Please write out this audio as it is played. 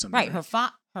something. Right. Her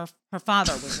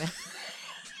father was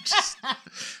Just,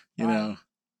 you know,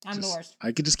 I'm the worst.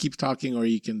 I could just keep talking, or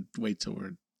you can wait till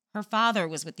we're. Her father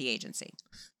was with the agency.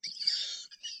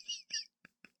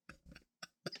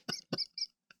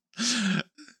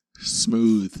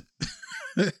 Smooth.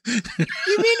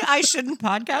 You mean I shouldn't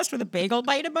podcast with a bagel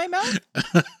bite in my mouth?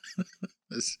 I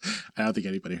don't think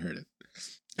anybody heard it.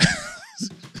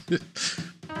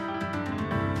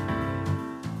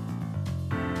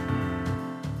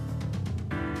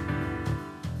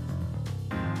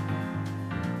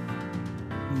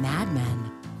 Mad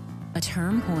Men, a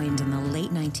term coined in the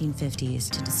late 1950s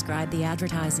to describe the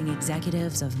advertising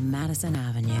executives of Madison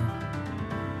Avenue.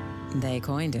 They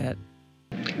coined it.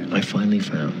 I finally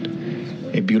found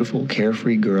a beautiful,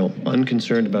 carefree girl,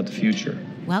 unconcerned about the future.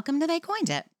 Welcome to They Coined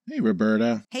It. Hey,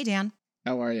 Roberta. Hey, Dan.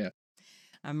 How are you?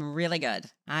 I'm really good.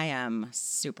 I am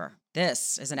super.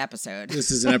 This is an episode. And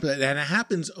it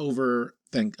happens over,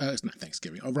 not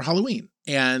Thanksgiving, over Halloween.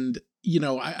 And, you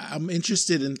know, I'm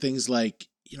interested in things like,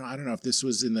 you know, I don't know if this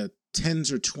was in the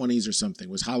 10s or 20s or something.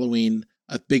 Was Halloween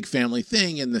a big family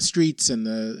thing in the streets and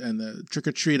the trick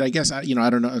or treat? I guess, I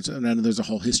don't know. I know there's a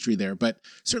whole history there, but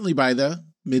certainly by the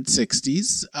mid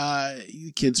 60s,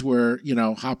 kids were, you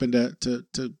know, hopping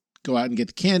to go out and get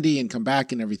the candy and come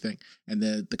back and everything, and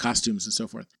the costumes and so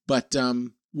forth. But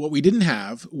what we didn't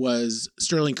have was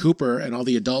Sterling Cooper and all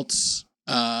the adults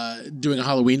doing a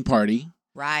Halloween party.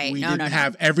 Right. We didn't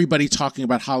have everybody talking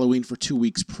about Halloween for 2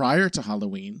 weeks prior to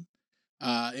Halloween.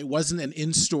 It wasn't an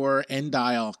in-store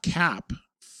end-aisle cap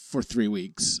for 3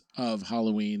 weeks of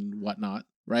Halloween whatnot,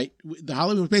 right? The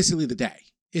Halloween was basically the day.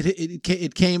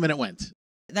 It came and it went.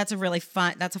 That's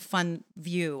a fun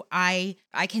view. I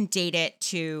can date it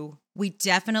to, we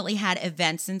definitely had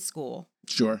events in school.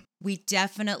 Sure. We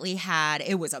definitely had,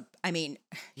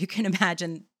 you can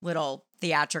imagine little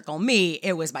theatrical me.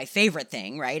 It was my favorite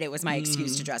thing, right? It was my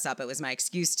excuse to dress up. It was my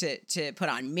excuse to put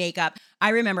on makeup. I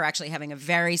remember actually having a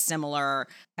very similar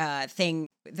thing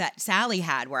that Sally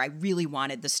had where I really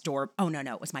wanted the store. Oh, no.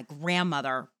 It was my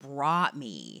grandmother brought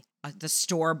me the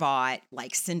store-bought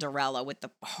like Cinderella with the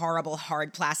horrible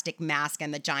hard plastic mask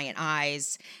and the giant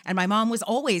eyes. And my mom was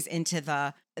always into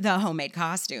the homemade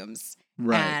costumes.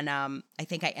 Right. And I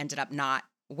think I ended up not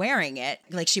wearing it.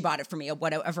 Like she bought it for me,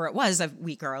 whatever it was, a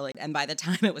week early. And by the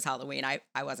time it was Halloween,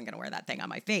 I wasn't going to wear that thing on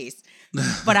my face.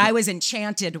 But I was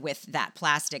enchanted with that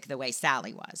plastic the way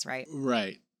Sally was, right?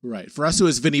 Right. For us, it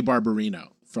was Vinnie Barbarino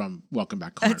from Welcome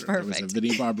Back, Kotter. That's perfect. It was a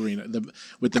Vinnie Barbarino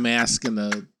with the mask and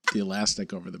the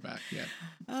elastic over the back. Yeah.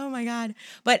 Oh my God.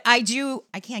 But I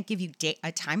can't give you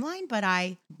a timeline, but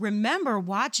I remember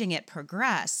watching it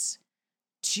progress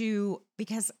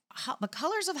because the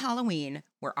colors of Halloween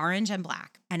were orange and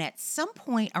black. And at some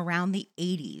point around the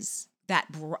 80s, that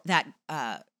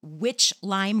witch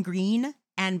lime green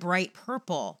and bright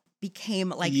purple became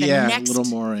like the next a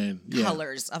little more in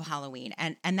colors of Halloween.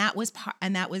 And that was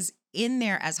in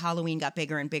there as Halloween got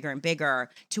bigger and bigger and bigger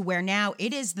to where now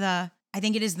I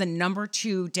think it is the number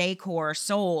 2 decor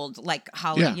sold, like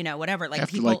Halloween, you know, whatever. Like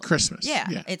after people, like Christmas.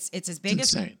 Yeah. It's as big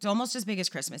it's almost as big as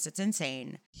Christmas. It's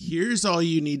insane. Here's all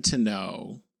you need to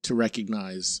know to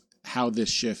recognize how this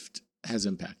shift has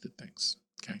impacted things.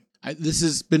 Okay. This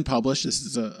has been published. This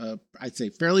is I'd say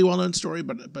fairly well-known story,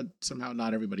 but somehow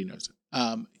not everybody knows it.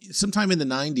 Sometime in the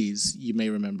 90s, you may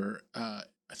remember, I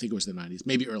think it was the 90s,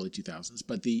 maybe early 2000s,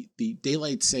 but the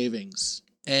daylight savings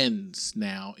ends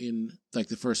now in like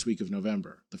the first week of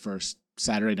November, the first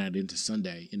Saturday night into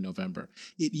Sunday in November.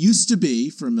 It used to be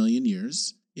for a million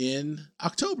years in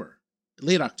October,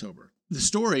 late October. The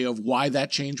story of why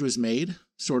that change was made,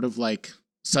 sort of like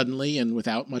suddenly and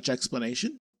without much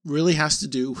explanation, really has to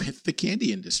do with the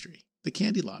candy industry, the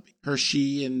candy lobby.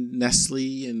 Hershey and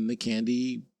Nestle and the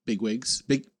candy bigwigs,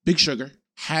 Big Sugar,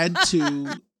 had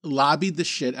to lobby the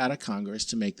shit out of Congress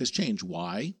to make this change.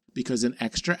 Why? Because an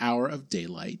extra hour of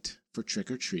daylight for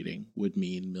trick-or-treating would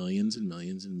mean millions and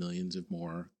millions and millions of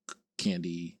more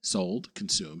candy sold,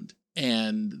 consumed.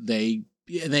 And they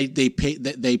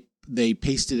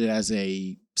pasted it as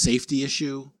a safety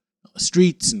issue.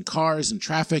 Streets and cars and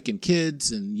traffic and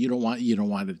kids, and you don't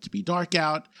want it to be dark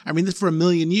out. I mean, for a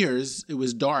million years, it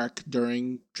was dark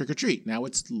during trick-or-treat. Now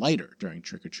it's lighter during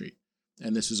trick-or-treat.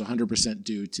 And this was 100%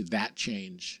 due to that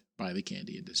change by the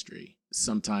candy industry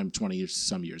sometime 20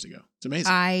 some years ago. It's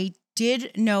amazing. I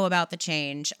did know about the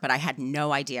change, but I had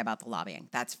no idea about the lobbying.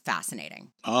 That's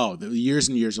fascinating. Oh, the years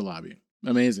and years of lobbying.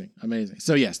 Amazing.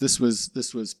 So yes, this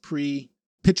was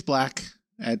pre-pitch black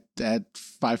at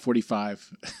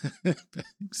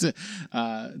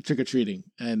 5:45 trick-or-treating.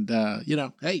 And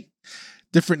hey,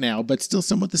 different now, but still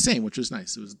somewhat the same, which was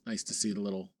nice. It was nice to see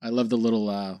I love the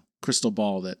little crystal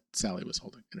ball that Sally was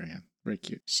holding in her hand. Very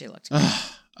cute. She looked great.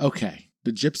 Okay.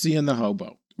 The Gypsy and the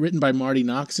Hobo. Written by Marty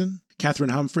Noxon, Catherine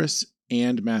Humphris,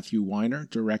 and Matthew Weiner.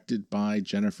 Directed by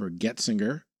Jennifer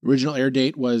Getzinger. Original air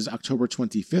date was October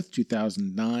 25th,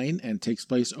 2009, and takes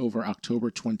place over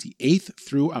October 28th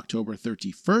through October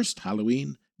 31st,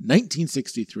 Halloween,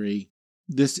 1963.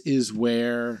 This is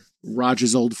where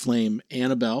Roger's old flame,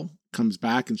 Annabelle, comes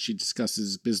back and she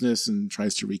discusses business and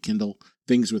tries to rekindle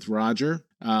things with Roger.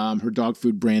 Her dog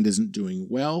food brand isn't doing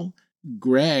well.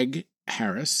 Greg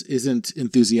Harris isn't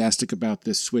enthusiastic about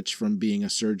this switch from being a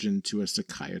surgeon to a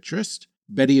psychiatrist.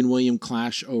 Betty and William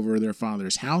clash over their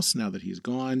father's house now that he's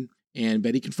gone. And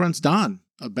Betty confronts Don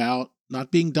about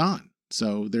not being Don.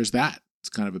 So there's that. It's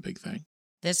kind of a big thing.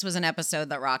 This was an episode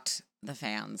that rocked the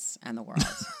fans and the world.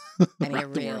 I mean, it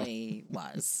really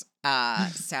was.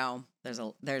 So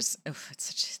it's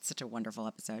such a wonderful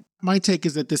episode. My take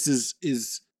is that this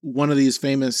is one of these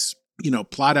famous,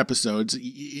 plot episodes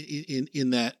in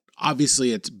that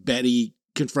obviously it's Betty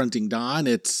confronting Don.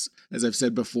 It's, as I've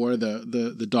said before,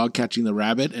 the dog catching the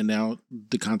rabbit and now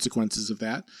the consequences of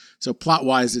that. So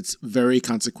plot-wise, it's very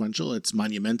consequential. It's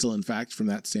monumental, in fact, from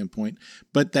that standpoint.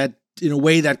 But that, in a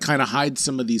way, that kind of hides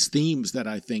some of these themes that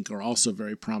I think are also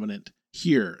very prominent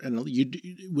here. And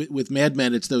with Mad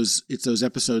Men, it's those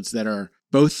episodes that are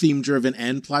both theme-driven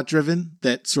and plot-driven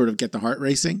that sort of get the heart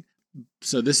racing.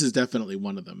 So this is definitely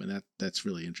one of them, and that's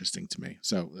really interesting to me.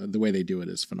 So the way they do it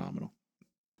is phenomenal.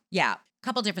 Yeah, a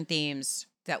couple different themes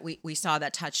that we saw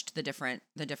that touched the different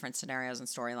scenarios and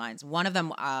storylines. One of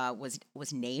them was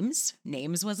names.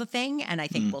 Names was a thing, and I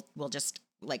think we'll just,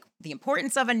 like, the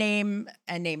importance of a name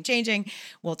and name changing.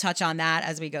 We'll touch on that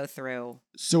as we go through.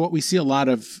 So what we see a lot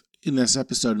of in this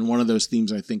episode, and one of those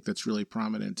themes I think that's really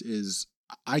prominent, is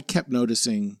I kept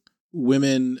noticing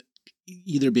women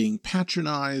either being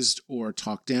patronized or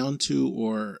talked down to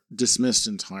or dismissed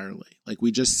entirely. Like,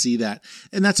 we just see that.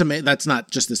 And that's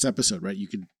not just this episode, right? You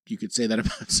could say that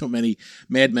about so many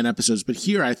Mad Men episodes, but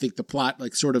here I think the plot,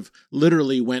 like, sort of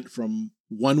literally went from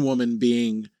one woman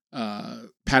being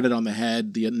patted on the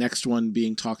head, the next one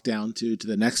being talked down to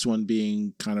the next one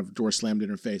being kind of door slammed in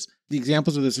her face. The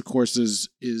examples of this, of course,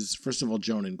 is first of all,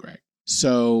 Joan and Greg.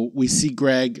 So we see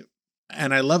Greg,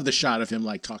 and I love the shot of him,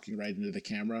 like, talking right into the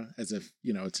camera as if,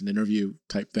 it's an interview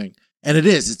type thing. And it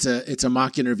is. It's a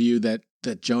mock interview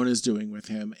that Joan is doing with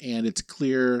him, and it's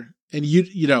clear. And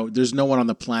there's no one on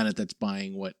the planet that's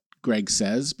buying what Greg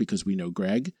says because we know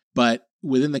Greg. But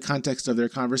within the context of their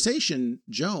conversation,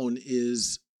 Joan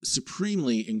is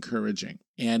supremely encouraging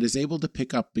and is able to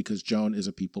pick up, because Joan is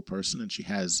a people person and she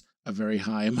has a very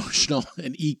high emotional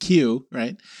and EQ,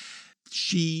 right?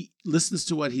 She listens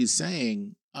to what he's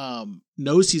saying,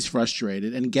 knows he's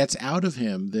frustrated, and gets out of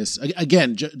him this,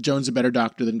 again, Joan's a better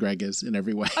doctor than Greg is in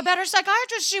every way. A better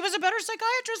psychiatrist. She was a better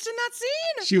psychiatrist in that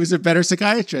scene. She was a better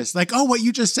psychiatrist. Like, oh, what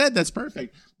you just said, that's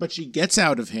perfect. But she gets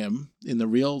out of him in the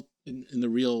real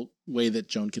way that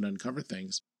Joan can uncover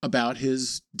things about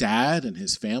his dad and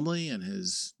his family and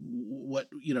his what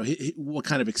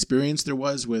kind of experience there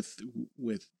was with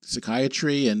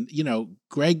psychiatry. And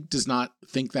Greg does not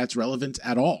think that's relevant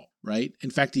at all. Right. In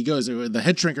fact, he goes, the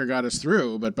head shrinker got us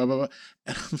through, but blah, blah, blah.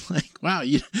 And I'm like, wow,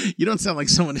 you don't sound like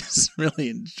someone who's really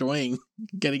enjoying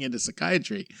getting into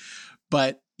psychiatry.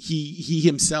 But he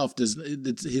himself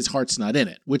his heart's not in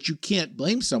it, which you can't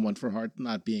blame someone for heart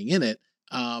not being in it.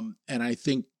 And I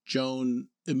think Joan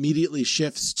immediately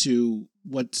shifts to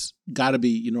what's got to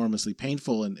be enormously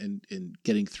painful in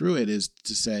getting through it, is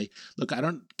to say, look, I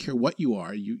don't care what you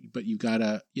are, but you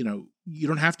gotta, you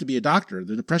don't have to be a doctor.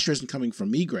 The pressure isn't coming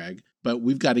from me, Greg, but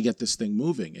we've got to get this thing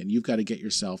moving, and you've got to get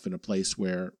yourself in a place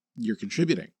where you're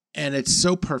contributing. And it's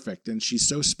so perfect, and she's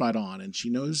so spot on, and she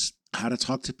knows how to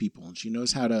talk to people, and she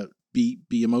knows how to be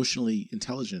emotionally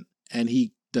intelligent, and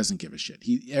he doesn't give a shit.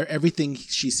 Everything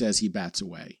she says, he bats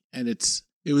away. And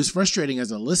it was frustrating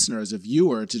as a listener, as a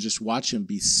viewer, to just watch him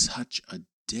be such a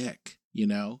dick,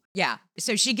 Yeah.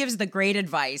 So she gives the great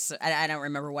advice. I don't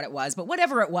remember what it was, but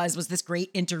whatever it was this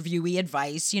great interviewee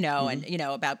advice, and,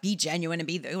 about be genuine and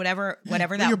be whatever that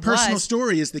was. Your personal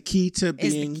story is the key to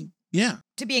being,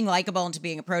 to being likable and to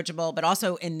being approachable, but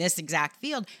also in this exact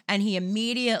field. And he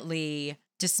immediately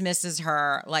dismisses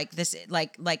her like this,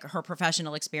 like her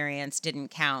professional experience didn't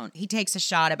count. He takes a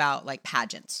shot about, like,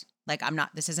 pageants. Like,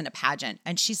 this isn't a pageant.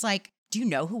 And she's like, do you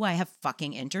know who I have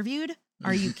fucking interviewed?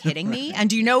 Are you kidding me? And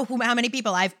do you know how many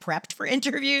people I've prepped for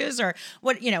interviews, or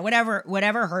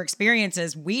whatever her experience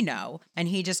is, we know. And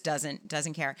he just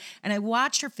doesn't care. And I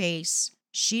watched her face.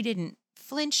 She didn't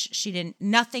flinch.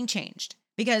 Nothing changed,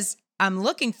 because I'm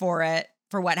looking for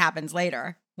what happens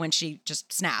later when she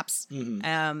just snaps.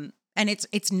 Mm-hmm. And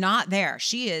it's not there.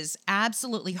 She is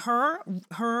absolutely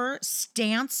her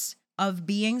stance of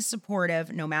being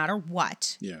supportive no matter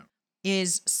what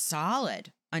is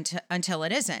solid until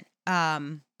it isn't.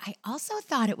 I also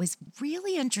thought it was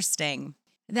really interesting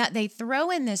that they throw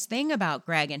in this thing about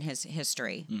Greg and his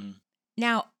history. Mm-hmm.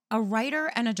 Now, a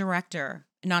writer and a director,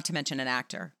 not to mention an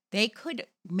actor, they could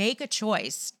make a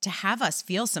choice to have us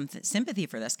feel some sympathy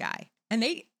for this guy. And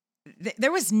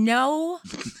there was no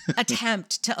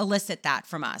attempt to elicit that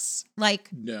from us. Like,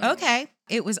 okay,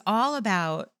 it was all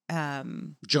about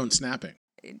Joan snapping.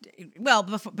 Well,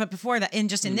 before that, in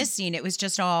this scene, it was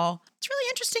just all, it's really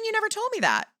interesting you never told me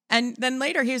that. And then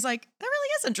later he was like, that really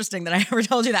is interesting that I never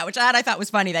told you that, which I thought was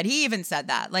funny that he even said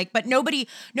that. Like, but nobody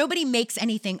makes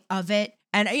anything of it.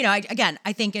 And, you know,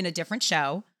 I think in a different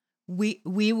show, we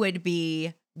would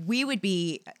be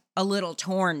a little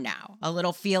torn now, a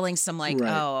little feeling some like,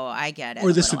 oh, I get it.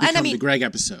 Or this would become the Greg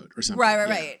episode or something.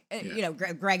 Right. Yeah. You know,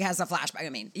 Greg has a flashback. I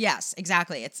mean, yes,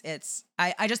 exactly.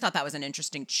 I just thought that was an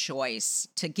interesting choice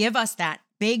to give us that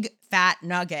big fat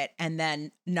nugget and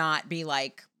then not be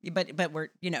like, but we're,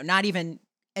 you know, not even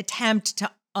attempt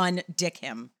to undick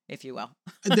him, if you will.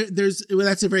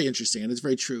 That's very interesting, and it's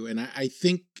very true. And I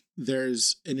think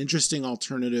there's an interesting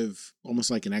alternative,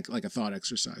 almost like a thought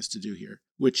exercise to do here,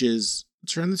 which is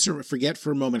forget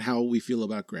for a moment how we feel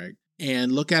about Greg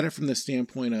and look at it from the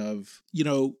standpoint of, you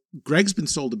know, Greg's been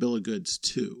sold a bill of goods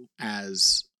too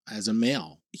as a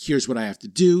male. Here's what I have to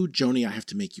do. Joni, I have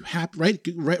to make you happy,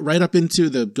 right up into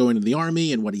the going to the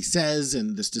army and what he says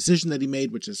and this decision that he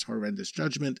made, which is horrendous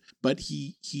judgment. But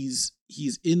he's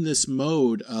in this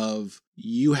mode of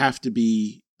you have to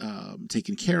be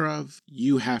taken care of.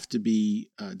 You have to be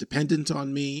dependent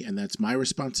on me, and that's my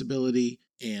responsibility.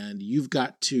 And you've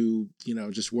got to, you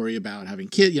know, just worry about having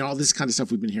kids, you know, all this kind of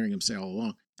stuff we've been hearing him say all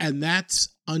along. And that's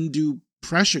undue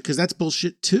pressure because that's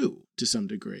bullshit too, to some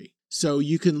degree. So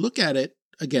you can look at it,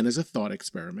 again, as a thought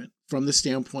experiment from the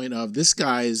standpoint of this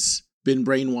guy's been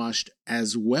brainwashed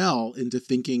as well into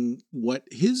thinking what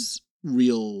his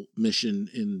real mission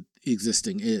in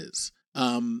existing is.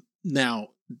 Now,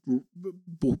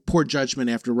 poor judgment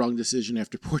after wrong decision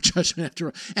after poor judgment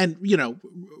after, and, you know,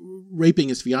 raping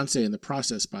his fiance in the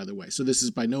process, by the way. So this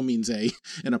is by no means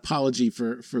an apology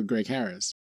for Greg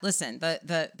Harris. Listen,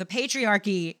 the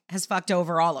patriarchy has fucked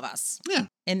over all of us. Yeah.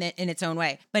 In its own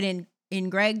way. But in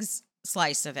Greg's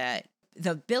slice of it,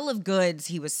 the bill of goods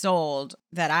he was sold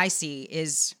that I see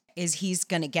is he's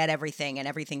going to get everything and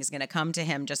everything's going to come to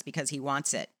him just because he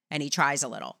wants it and he tries a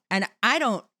little. And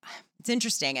it's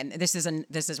interesting, and this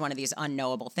is one of these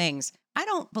unknowable things. I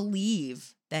don't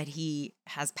believe that he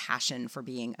has passion for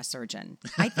being a surgeon.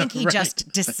 I think he just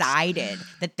decided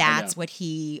that that's what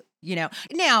he, you know.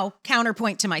 Now,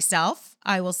 counterpoint to myself,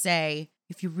 I will say,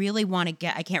 if you really want to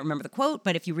get, I can't remember the quote,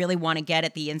 but if you really want to get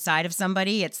at the inside of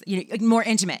somebody, it's, you know, more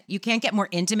intimate. You can't get more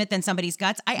intimate than somebody's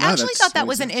guts. I actually thought that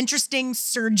was an interesting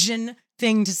surgeon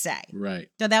thing to say. Right.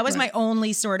 So that was my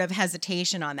only sort of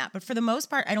hesitation on that. But for the most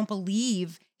part, I don't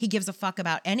believe he gives a fuck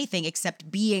about anything except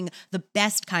being the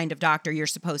best kind of doctor you're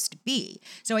supposed to be.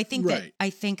 So I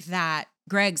think that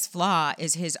Greg's flaw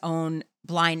is his own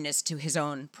blindness to his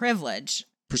own privilege.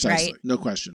 Precisely. Right? No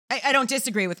question. I don't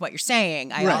disagree with what you're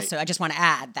saying. I just want to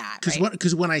add that.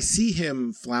 Because when I see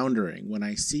him floundering, when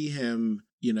I see him,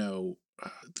 you know,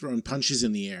 throwing punches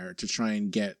in the air to try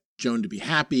and get Joan to be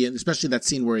happy, and especially that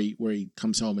scene where he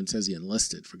comes home and says he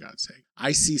enlisted, for God's sake.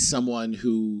 I see someone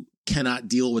who cannot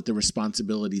deal with the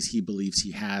responsibilities he believes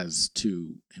he has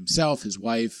to himself, his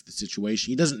wife, the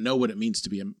situation. He doesn't know what it means to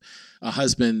be a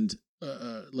husband,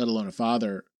 let alone a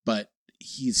father, but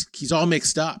he's all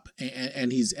mixed up,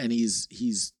 and he's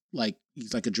like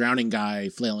a drowning guy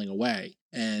flailing away.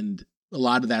 And a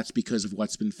lot of that's because of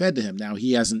what's been fed to him. Now,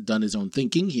 he hasn't done his own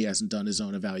thinking. He hasn't done his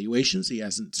own evaluations. He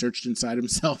hasn't searched inside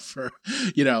himself for,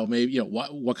 you know, maybe, you know,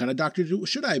 what kind of doctor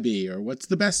should I be? Or what's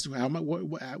the best,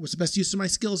 what's the best use of my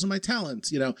skills and my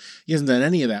talents? You know, he hasn't done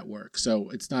any of that work. So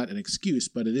it's not an excuse,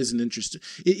 but it is an interest.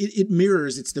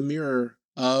 It's the mirror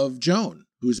of Joan,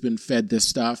 who's been fed this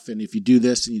stuff. And if you do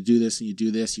this and you do this and you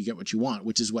do this, you get what you want,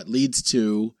 which is what leads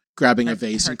to grabbing a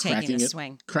vase and cracking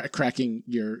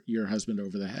your husband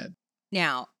over the head.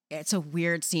 Now, it's a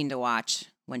weird scene to watch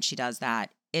when she does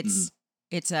that. I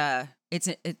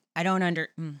don't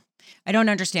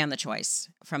understand the choice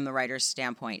from the writer's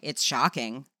standpoint. It's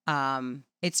shocking.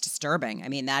 It's disturbing. I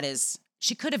mean,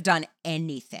 she could have done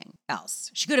anything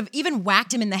else. She could have even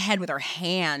whacked him in the head with her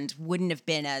hand. Wouldn't have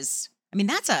been as, I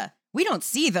mean, we don't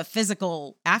see the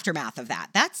physical aftermath of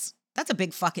that. That's a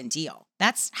big fucking deal.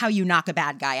 That's how you knock a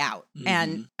bad guy out. Mm-hmm.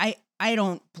 And I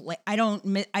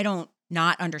don't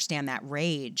not understand that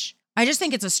rage I just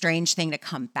think it's a strange thing to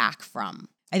come back from.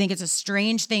 I think it's a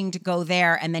strange thing to go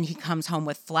there and then he comes home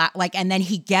with and then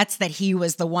he gets that he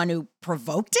was the one who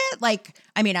provoked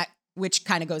it. Which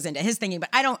kind of goes into his thinking, but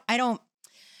I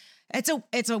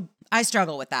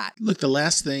struggle with that. Look, the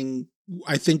last thing,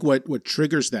 I think what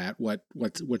triggers that,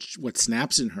 what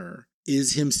snaps in her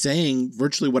is him saying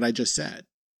virtually what I just said.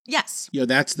 Yes.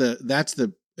 That's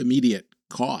the immediate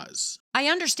cause. I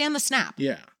understand the snap.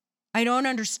 Yeah. I don't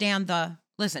understand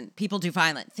listen, people do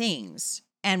violent things.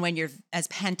 And when you're as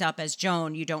pent up as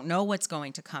Joan, you don't know what's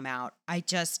going to come out. I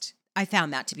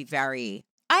found that to be I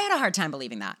had a hard time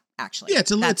believing that, actually. Yeah,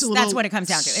 it's a little. That's what it comes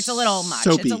down to. It's a little much.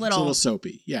 Soapy. It's a little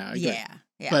soapy. Yeah. Yeah.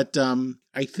 But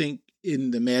I think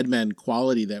in the Mad Men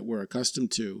quality that we're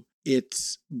accustomed to,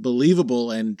 it's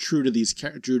believable and true to this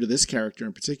character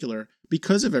in particular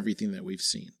because of everything that we've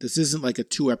seen. This isn't like a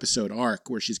 2-episode arc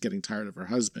where she's getting tired of her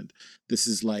husband. This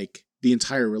is like the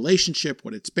entire relationship,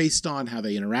 what it's based on, how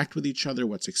they interact with each other,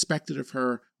 what's expected of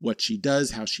her, what she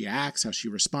does, how she acts, how she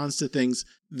responds to things.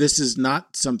 This is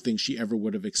not something she ever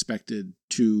would have expected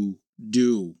to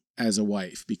do as a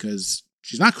wife because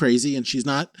she's not crazy and she's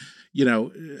not,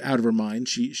 out of her mind.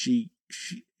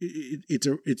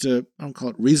 It's I don't call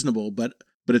it reasonable, but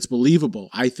it's believable,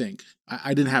 I think.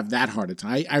 I didn't have that hard a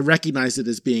time. I recognize it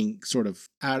as being sort of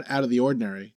out of the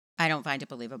ordinary. I don't find it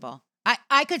believable.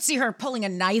 I could see her pulling a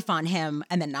knife on him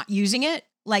and then not using it,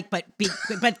 but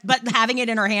having it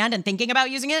in her hand and thinking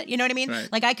about using it. You know what I mean? Right.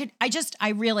 Like I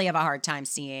really have a hard time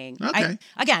seeing. Okay.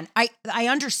 I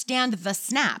understand the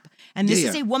snap, and this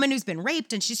is a woman who's been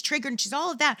raped and she's triggered and she's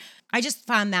all of that. I just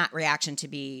found that reaction to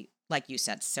be, like you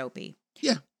said, soapy.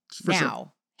 Yeah. For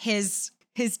now, sure.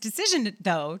 his decision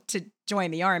though to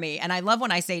join the army, and I love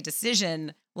when I say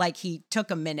decision, like he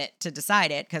took a minute to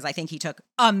decide it, because I think he took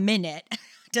a minute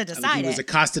to decide he was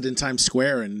accosted in Times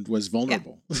Square and was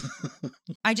vulnerable. Yeah.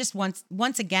 I just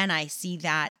once again I see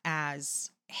that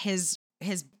as his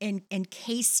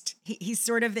encased. He's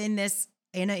sort of in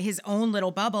his own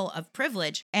little bubble of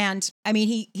privilege, and I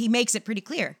mean he makes it pretty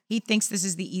clear. He thinks this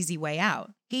is the easy way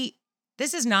out.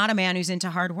 This is not a man who's into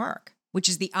hard work, which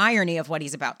is the irony of what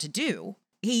he's about to do.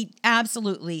 He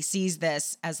absolutely sees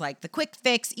this as like the quick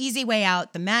fix, easy way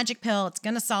out, the magic pill. It's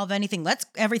going to solve anything. Let's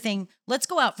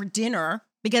go out for dinner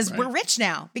because we're rich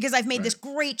now, because I've made this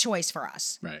great choice for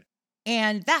us. Right.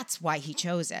 And that's why he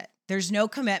chose it. There's no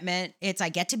commitment. I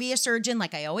get to be a surgeon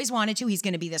like I always wanted to. He's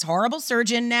going to be this horrible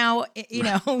surgeon now,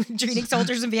 treating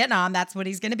soldiers in Vietnam. That's what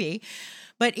he's going to be.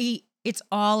 But it's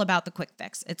all about the quick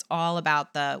fix. It's all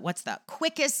about what's the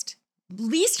quickest,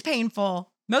 least painful,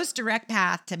 most direct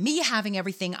path to me having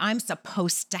everything I'm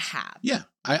supposed to have. Yeah.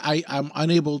 I'm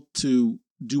unable to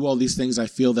do all these things. I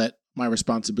feel that my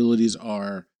responsibilities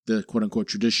are the quote unquote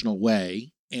traditional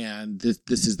way. And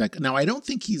this is that. Now, I don't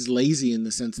think he's lazy in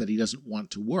the sense that he doesn't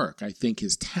want to work. I think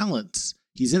his talents,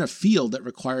 he's in a field that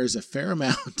requires a fair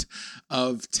amount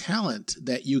of talent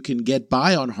that you can get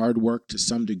by on hard work to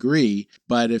some degree.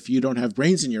 But if you don't have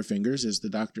brains in your fingers, as the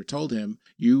doctor told him,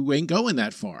 you ain't going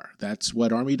that far. That's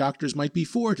what Army doctors might be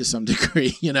for to some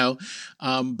degree,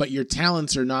 But your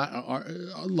talents are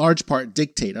a large part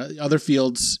dictate. Other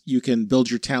fields, you can build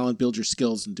your talent, build your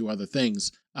skills, and do other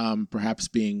things. Perhaps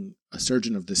being a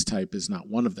surgeon of this type is not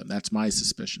one of them. That's my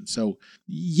suspicion. So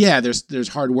yeah, there's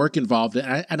hard work involved.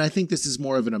 And I think this is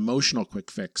more of an emotional quick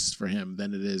fix for him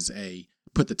than it is a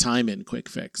put the time in quick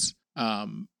fix.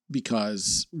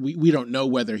 Because we don't know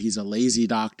whether he's a lazy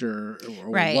doctor or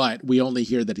what. We only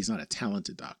hear that he's not a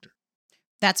talented doctor.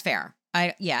 That's fair.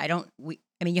 You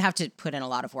have to put in a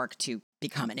lot of work to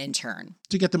become an intern.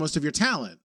 To get the most of your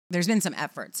talent. There's been some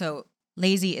effort. So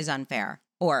lazy is unfair,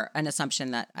 or an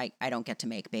assumption that I don't get to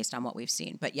make based on what we've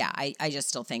seen. But yeah, I just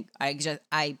still think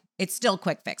it's still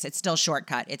quick fix. It's still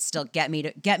shortcut. It's still get me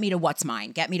to what's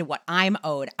mine. Get me to what I'm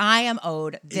owed. I am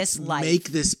owed this life.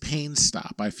 Make this pain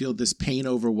stop. I feel this pain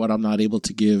over what I'm not able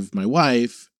to give my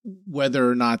wife, whether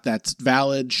or not that's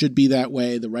valid, should be that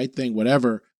way, the right thing,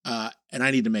 whatever. And I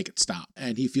need to make it stop.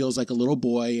 And he feels like a little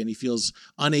boy, and he feels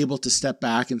unable to step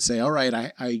back and say, all right,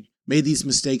 I made these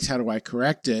mistakes. How do I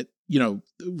correct it?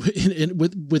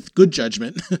 With good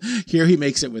judgment. Here he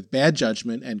makes it with bad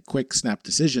judgment and quick snap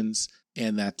decisions,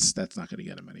 and that's not going to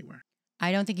get him anywhere.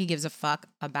 I don't think he gives a fuck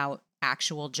about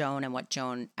actual Joan and what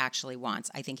Joan actually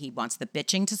wants. I think he wants the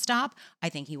bitching to stop. I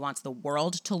think he wants the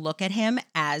world to look at him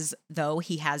as though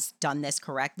he has done this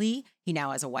correctly. He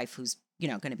now has a wife who's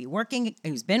going to be working,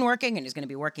 who's been working, and is going to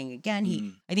be working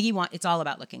again. I think it's all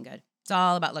about looking good. It's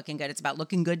all about looking good. It's about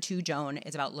looking good to Joan.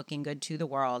 It's about looking good to the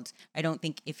world. I don't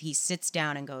think if he sits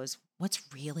down and goes, what's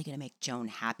really going to make Joan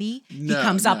happy? He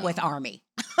comes up with Army.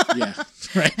 Yeah,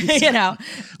 right. You know,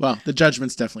 Well, the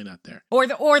judgment's definitely not there.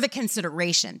 or the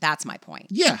consideration. That's my point.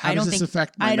 Yeah, how does this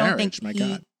affect my I don't marriage? think My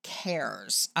he God.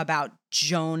 cares about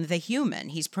Joan the human.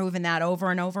 He's proven that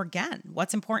over and over again.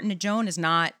 What's important to Joan is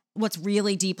not what's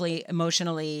really deeply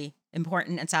emotionally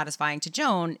important and satisfying to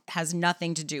Joan has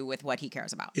nothing to do with what he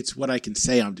cares about. It's what I can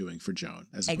say I'm doing for Joan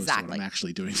as opposed to what Exactly. I'm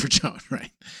actually doing for Joan,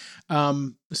 right?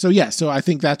 So I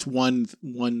think that's one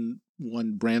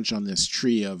branch on this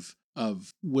tree of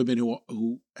women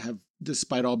who have,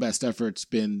 despite all best efforts,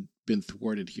 been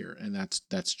thwarted here, and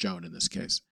that's Joan in this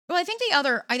case. Well, I think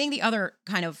the other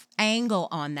kind of angle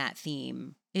on that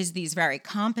theme is these very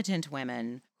competent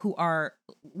women who are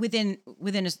within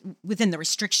the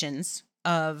restrictions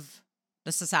of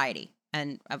the society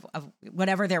and of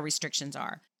whatever their restrictions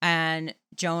are. And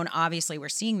Joan, obviously, we're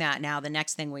seeing that now. The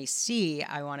next thing we see,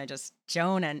 I want to just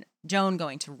Joan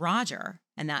going to Roger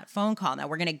and that phone call. Now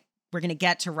we're gonna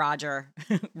get to Roger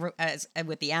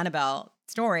with the Annabelle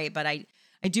story, but I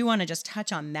do want to just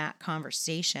touch on that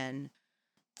conversation.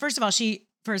 First of all, she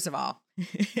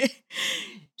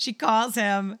calls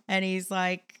him and he's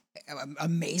like,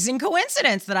 amazing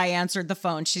coincidence that I answered the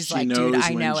phone. She's like, dude,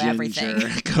 I know everything.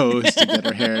 Ginger goes to get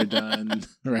her hair done,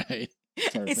 right?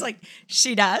 Perfect. He's like,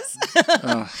 she does?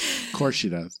 Of course she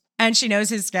does. And she knows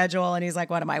his schedule and he's like,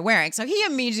 what am I wearing? So he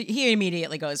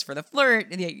immediately goes for the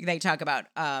flirt. They talk about,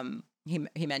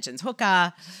 he mentions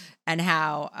hookah and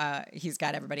how he's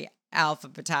got everybody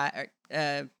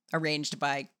arranged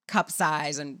by cup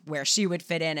size and where she would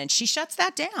fit in, and she shuts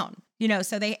that down. You know,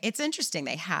 so it's interesting.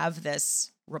 They have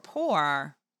this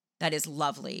rapport that is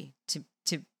lovely to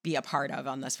be a part of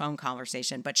on this phone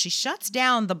conversation, but she shuts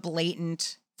down the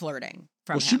blatant flirting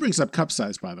from him. She brings up cup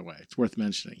size, by the way. It's worth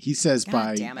mentioning. He says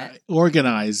God damn it.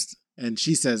 Organized, and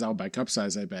she says, "Oh, by cup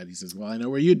size, I bet." He says, "Well, I know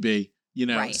where you'd be." You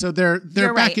know, right. So they're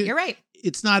You're back. Right. You're right.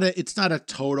 It's not a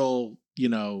total,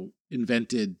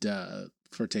 invented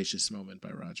flirtatious moment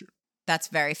by Roger. That's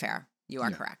very fair. You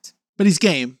are correct. But he's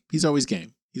game. He's always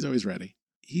game. He's always ready.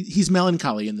 He's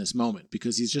melancholy in this moment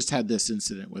because he's just had this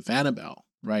incident with Annabelle,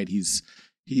 right? He's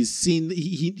seen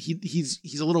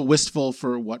he's a little wistful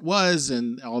for what was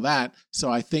and all that. So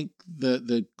I think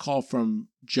the call from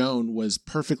Joan was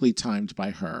perfectly timed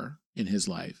by her in his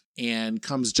life and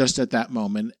comes just at that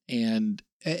moment, and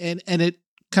it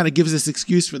kind of gives this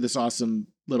excuse for this awesome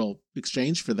little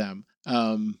exchange for them.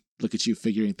 Look at you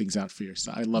figuring things out for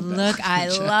yourself. I love that. Look, I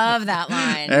love that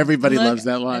line. Everybody loves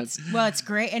that line. It's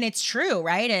great. And it's true,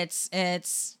 right?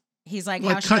 It's he's like,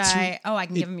 how should I? Oh, I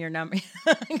can give him your number.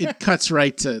 It cuts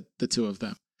right to the two of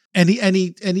them. And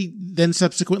he then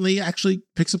subsequently actually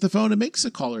picks up the phone and makes a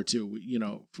call or two,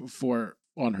 for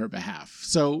on her behalf.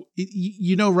 So,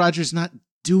 Roger's not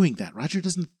doing that. Roger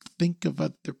doesn't think of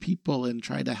other people and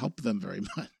try to help them very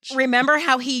much. Remember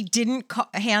how he didn't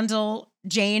handle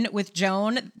Jane with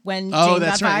Joan when Jane got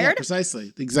that's right. fired? Yeah,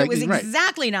 precisely. Exactly. It was right.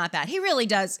 exactly not that. He really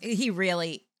does.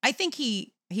 I think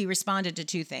he responded to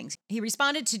two things. He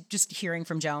responded to just hearing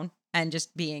from Joan and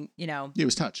just being, He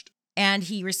was touched. And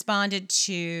he responded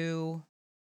to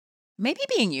maybe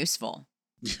being useful,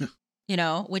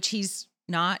 which he's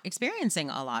not experiencing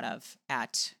a lot of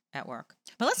at work.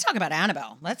 But let's talk about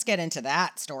Annabelle. Let's get into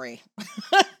that story.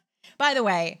 By the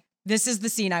way, this is the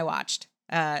scene I watched.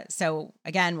 So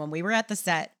again, when we were at the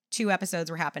set, 2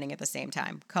 episodes were happening at the same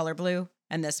time, Color Blue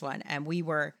and this one. And we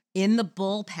were in the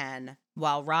bullpen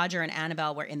while Roger and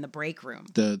Annabelle were in the break room.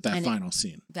 That final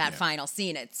scene. Final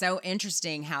scene. It's so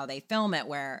interesting how they film it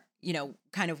where,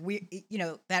 kind of weird,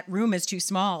 that room is too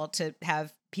small to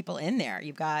have people in there.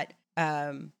 You've got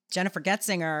Jennifer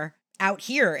Getzinger out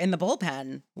here in the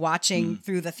bullpen watching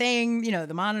through the thing,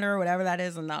 the monitor, whatever that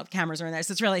is, and the cameras are in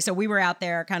there. So we were out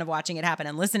there kind of watching it happen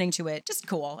and listening to it. Just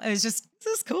cool. This is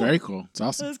cool. Very cool. It's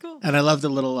awesome. It was cool. And I love the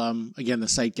little, again, the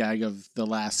sight gag of the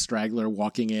last straggler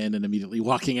walking in and immediately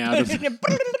walking out of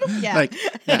Yeah.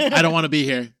 I don't want to be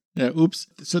here. Yeah, oops.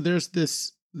 So there's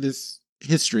this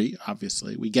history,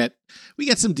 obviously. We get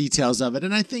some details of it.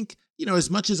 And I think,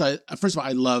 as much as first of all,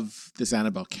 I love this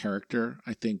Annabelle character.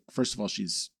 I think, first of all,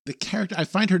 she's the character. I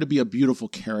find her to be a beautiful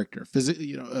character,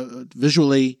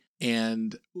 visually,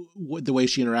 and the way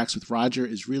she interacts with Roger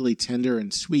is really tender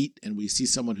and sweet. And we see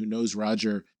someone who knows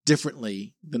Roger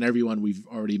differently than everyone we've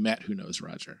already met who knows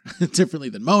Roger. Differently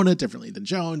than Mona, differently than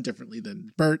Joan, differently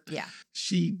than Bert. Yeah.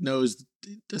 She knows,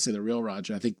 let's say, the real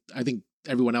Roger. I think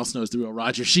everyone else knows the real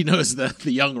Roger. She knows the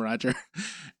young Roger.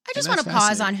 I just want to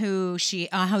pause on who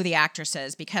the actress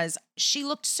is, because she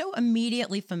looked so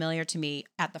immediately familiar to me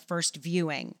at the first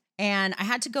viewing. And I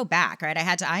had to go back, right? I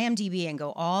had to IMDb and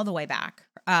go all the way back.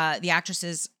 The actress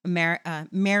is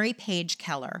Mary Page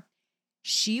Keller.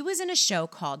 She was in a show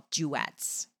called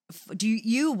Duets.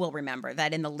 You will remember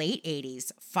that in the late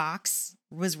 80s, Fox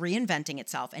was reinventing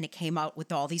itself and it came out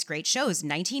with all these great shows.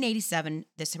 1987,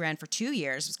 this ran for 2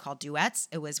 years. It was called Duets.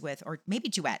 It was with, or maybe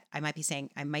Duet. I might be saying,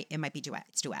 it might be Duet.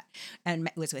 It's Duet. And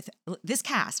it was with this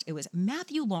cast. It was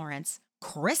Matthew Lawrence,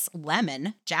 Chris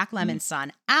Lemmon, Jack Lemmon's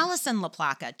son, Alison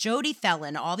LaPlaca, Jodie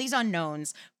Thelen, all these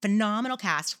unknowns, phenomenal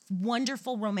cast,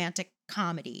 wonderful romantic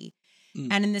comedy.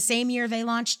 And in the same year, they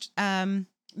launched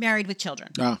Married with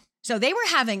Children. So they were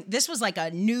having, this was like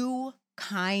a new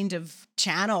kind of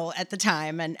channel at the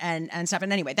time and stuff.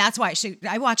 And anyway, that's why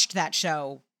I watched that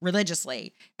show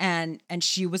religiously. And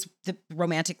she was the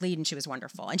romantic lead and she was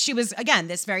wonderful. And she was, again,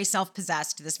 this very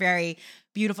self-possessed, this very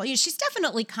beautiful, she's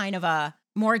definitely kind of a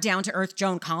more down-to-earth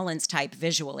Joan Collins type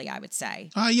visually, I would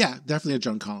say. Yeah, definitely a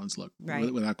Joan Collins look,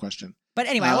 right? Without question. But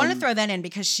anyway, I wanted to throw that in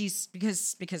because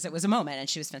it was a moment and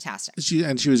she was fantastic.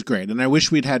 She was great, and I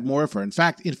wish we'd had more of her. In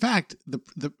fact,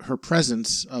 her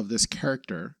presence of this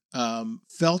character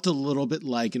felt a little bit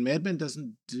like, and Mad Men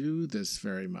doesn't do this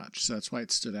very much, so that's why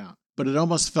it stood out. But it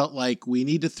almost felt like we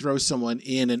need to throw someone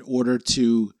in order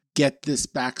to get this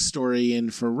backstory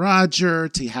in for Roger,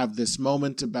 to have this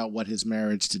moment about what his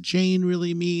marriage to Jane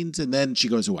really means, and then she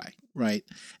goes away, right?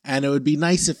 And it would be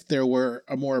nice if there were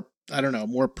a more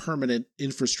permanent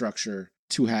infrastructure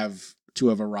to have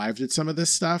arrived at some of this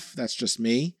stuff. That's just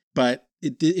me, but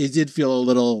it did feel a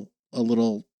little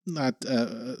not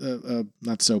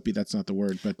soapy. That's not the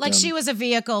word, but like she was a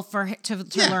vehicle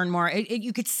to learn more.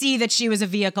 You could see that she was a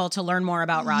vehicle to learn more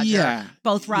about Roger. Yeah,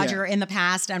 both Roger in the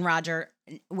past and Roger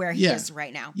where he is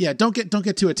right now. Yeah, don't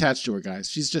get too attached to her, guys.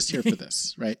 She's just here for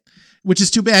this, right? Which is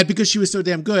too bad because she was so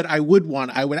damn good. I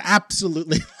would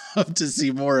absolutely love to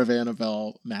see more of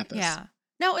Annabelle Mathis. Yeah.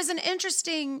 No, it was an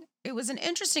interesting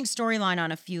storyline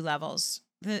on a few levels.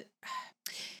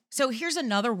 So here's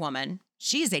another woman.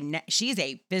 She's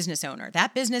a business owner.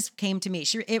 That business came to me.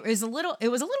 It was a little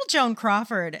Joan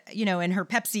Crawford, in her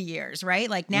Pepsi years, right?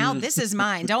 Like, now this is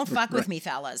mine. Don't fuck with me,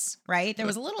 fellas, right? There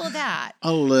was a little of that.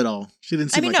 A little. She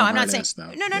didn't seem like a hard ass,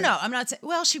 though. No. I'm not saying.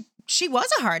 Well, she was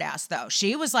a hard ass though.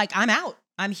 She was like, I'm out.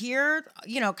 I'm here,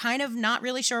 kind of not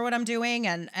really sure what I'm doing,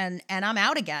 and I'm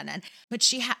out again. But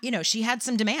she had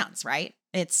some demands, right?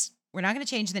 We're not going to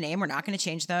change the name. We're not going to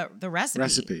change the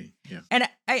recipe. Yeah. And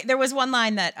there was one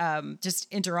line that just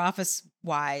interoffice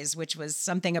wise, which was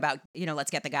something about,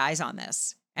 let's get the guys on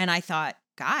this. And I thought,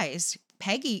 guys,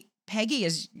 Peggy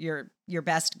is your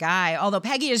best guy, although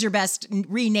Peggy is your best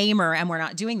renamer, and we're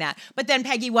not doing that. But then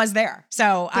Peggy was there,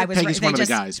 so I was. Peggy's one of the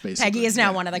guys, basically. Peggy is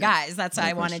now one of the guys. That's why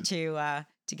I wanted to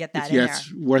get that in there.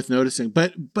 It's worth noticing.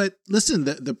 But listen,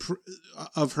 the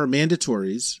of her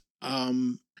mandatories.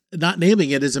 Not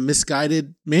naming it is a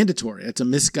misguided mandatory. It's a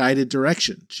misguided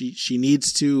direction. She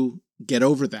needs to get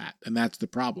over that. And that's the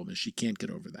problem, is she can't get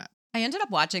over that. I ended up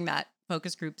watching that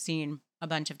focus group scene a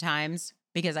bunch of times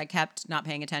because I kept not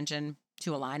paying attention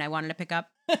to a line I wanted to pick up.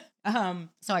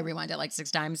 So I rewind it like 6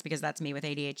 times because that's me with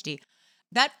ADHD.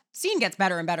 That scene gets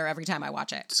better and better every time I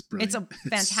watch it. It's a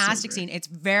fantastic scene. It's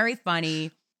very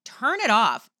funny. Turn it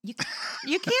off. You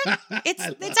can't.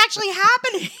 It's actually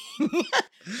happening.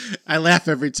 I laugh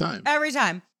every time. Every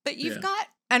time. But you've got,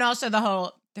 and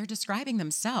also they're describing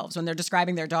themselves when they're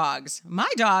describing their dogs. My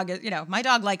dog, my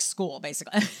dog likes school,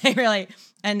 basically. Really.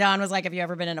 And Don was like, have you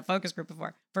ever been in a focus group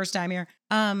before? First time here.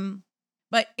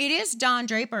 But it is Don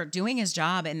Draper doing his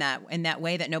job in that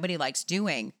way that nobody likes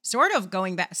doing. Sort of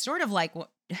going back, sort of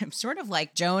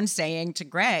like Joan saying to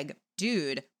Greg,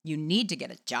 dude, you need to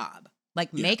get a job.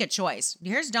 Like, make a choice.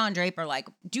 Here's Don Draper, like,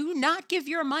 do not give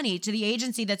your money to the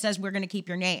agency that says we're going to keep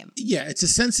your name. Yeah, it's a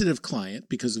sensitive client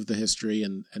because of the history,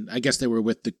 and I guess they were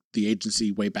with the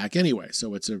agency way back anyway,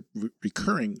 so it's a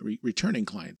returning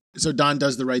client. So Don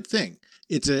does the right thing.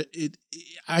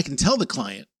 I can tell the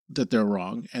client that they're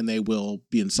wrong, and they will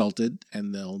be insulted,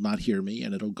 and they'll not hear me,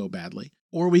 and it'll go badly.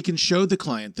 Or we can show the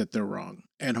client that they're wrong,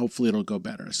 and hopefully it'll go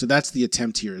better. So that's the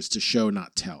attempt here, is to show,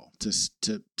 not tell,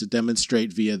 to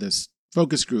demonstrate via this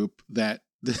focus group that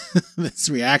this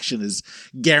reaction is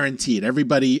guaranteed.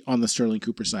 Everybody on the Sterling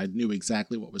Cooper side knew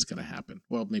exactly what was going to happen.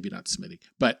 Well, maybe not Smitty,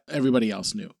 but everybody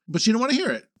else knew. But she didn't want to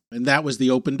hear it. And that was the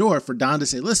open door for Don to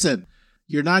say, listen,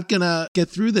 you're not going to get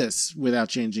through this without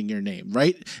changing your name,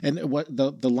 right? And what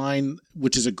the line,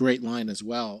 which is a great line as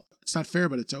well, it's not fair,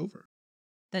 but it's over.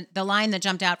 The line that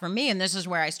jumped out for me, and this is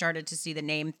where I started to see the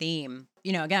name theme.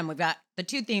 Again, we've got the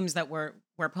 2 themes that we're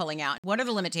pulling out. What are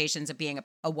the limitations of being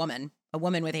a woman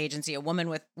with agency, a woman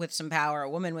with some power, a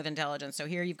woman with intelligence? So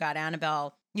here you've got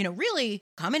Annabelle, really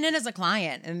coming in as a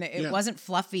client, and it wasn't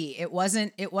fluffy. It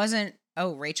wasn't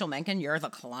oh, Rachel Menken, you're the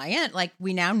client. Like,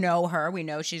 we now know her. We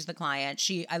know she's the client.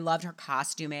 I loved her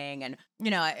costuming and,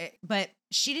 but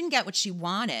she didn't get what she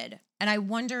wanted. And I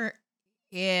wonder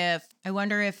if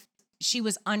she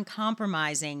was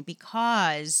uncompromising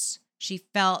because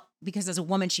as a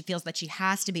woman, she feels that she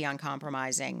has to be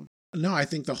uncompromising. No, I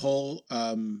think the whole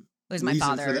It was my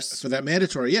reason father's. for that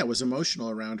mandatory, was emotional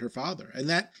around her father. And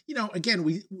that,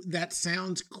 again, that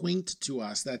sounds quaint to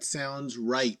us. That sounds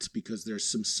right because there's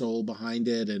some soul behind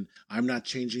it. And I'm not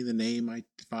changing the name my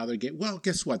father gave. Well,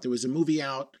 guess what? There was a movie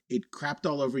out. It crapped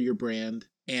all over your brand.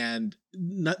 And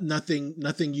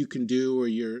nothing you can do or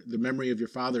the memory of your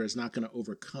father is not going to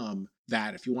overcome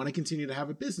that. If you want to continue to have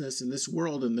a business in this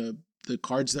world and the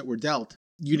cards that were dealt,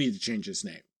 you need to change this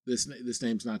name. This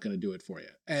name's not going to do it for you.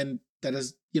 And that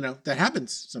is, that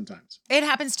happens sometimes. It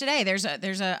happens today.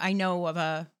 I know of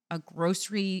a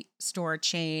grocery store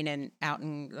chain out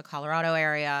in the Colorado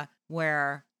area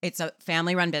where it's a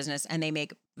family-run business and they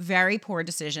make very poor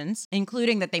decisions,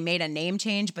 including that they made a name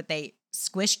change, but they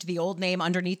squished the old name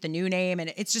underneath the new name.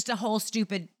 And it's just a whole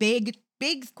stupid, big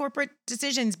corporate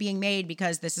decisions being made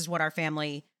because this is what our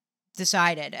family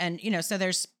decided. And, so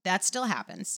that still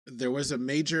happens. There was a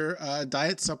major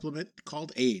diet supplement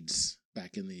called AIDS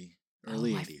back in the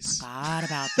early 80s. I forgot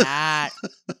about that.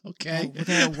 Okay. Oh,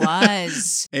 there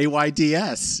was.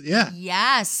 AIDS. Yeah.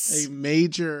 Yes. A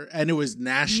major, and it was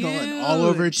national and all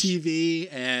over TV.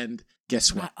 And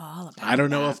guess what? All about I don't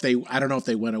know if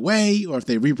they went away or if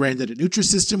they rebranded it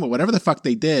Nutrisystem or whatever the fuck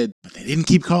they did, but they didn't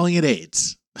keep calling it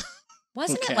AIDS.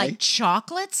 Wasn't it like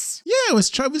chocolates? Yeah, it was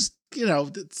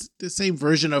it's the same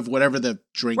version of whatever the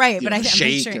drink, right? But I'm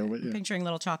shake picturing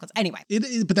little chocolates. Anyway,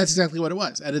 but that's exactly what it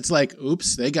was, and it's like,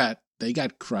 oops, they got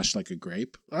crushed like a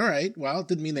grape. All right, well, it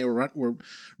didn't mean they were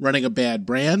running a bad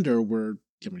brand or were.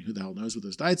 I mean, who the hell knows with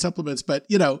those diet supplements? But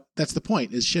that's the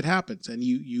point: is shit happens, and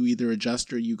you either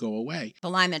adjust or you go away. The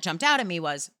line that jumped out at me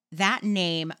was, "That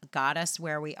name got us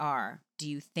where we are. Do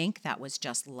you think that was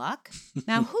just luck?"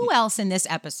 Now, who else in this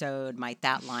episode might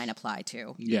that line apply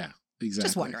to? Yeah. Exactly.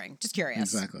 Just wondering, just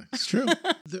curious. Exactly. It's true.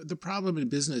 The problem in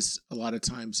business a lot of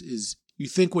times is you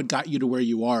think what got you to where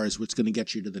you are is what's going to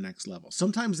get you to the next level.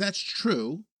 Sometimes that's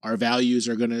true. Our values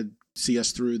are going to see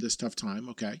us through this tough time.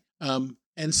 Okay.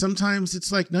 And sometimes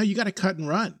it's like, no, you got to cut and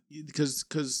run because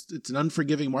it's an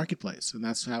unforgiving marketplace. And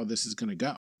that's how this is going to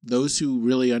go. Those who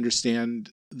really understand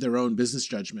their own business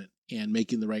judgment and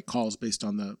making the right calls based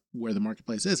on where the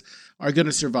marketplace is are going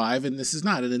to survive. And this is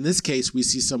not. And in this case, we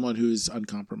see someone who's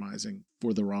uncompromising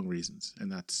for the wrong reasons.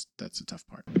 And that's a tough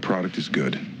part. The product is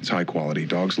good. It's high quality.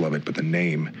 Dogs love it, but the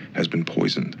name has been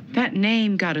poisoned. That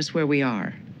name got us where we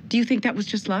are. Do you think that was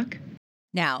just luck?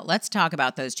 Now, let's talk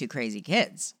about those two crazy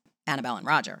kids, Annabelle and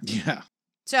Roger. Yeah.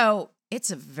 So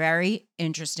it's a very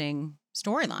interesting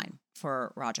storyline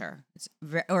for Roger. It's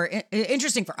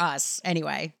interesting for us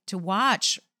anyway, to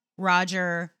watch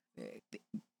Roger.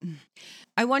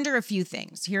 I wonder a few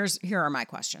things. Here are my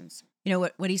questions.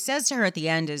 What he says to her at the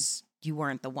end is, "You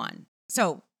weren't the one."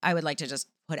 So I would like to just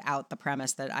put out the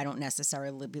premise that I don't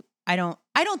necessarily, I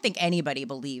don't think anybody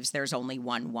believes there's only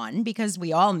one, because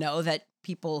we all know that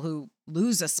people who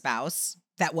lose a spouse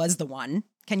that was the one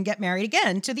can get married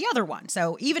again to the other one.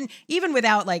 So even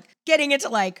without like getting into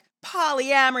like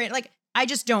polyamory, like I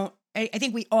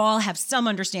think we all have some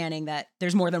understanding that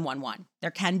there's more than one.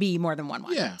 There can be more than one.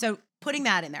 Yeah. So putting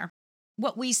that in there,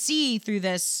 what we see through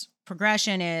this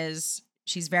progression is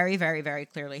she's very, very, very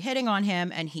clearly hitting on him,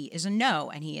 and he is a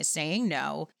no, and he is saying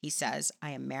no. He says, "I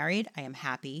am married. I am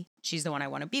happy. She's the one I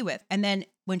want to be with." And then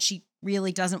when she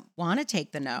really doesn't want to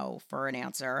take the no for an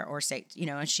answer or say,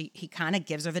 and he kind of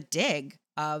gives her the dig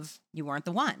of, "You weren't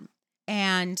the one."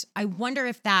 And I wonder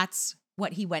if that's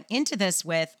what he went into this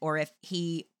with, let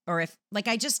me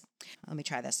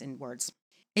try this in words.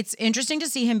 It's interesting to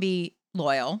see him be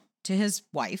loyal to his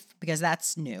wife because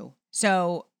that's new.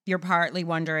 So you're partly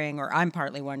wondering, or I'm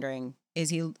partly wondering,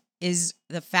 is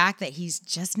the fact that he's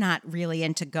just not really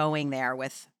into going there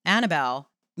with Annabelle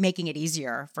making it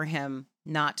easier for him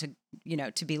not to,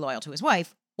 to be loyal to his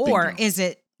wife? Or is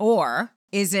it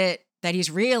that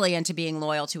he's really into being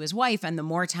loyal to his wife, and the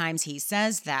more times he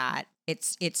says that,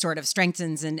 it sort of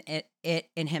strengthens it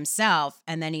in himself,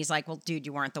 and then he's like, "Well, dude,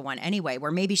 you weren't the one anyway."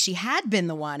 Where maybe she had been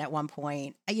the one at one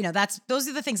point. Those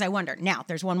are the things I wonder. Now,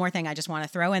 there's one more thing I just want to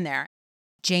throw in there.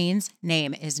 Jane's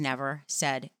name is never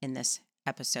said in this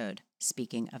episode.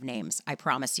 Speaking of names, I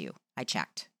promise you, I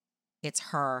checked. It's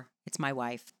her. It's my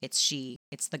wife. It's she.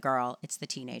 It's the girl. It's the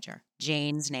teenager.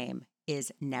 Jane's name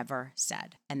is never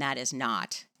said, and that is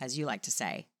not, as you like to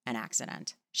say, an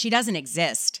accident. She doesn't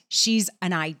exist. She's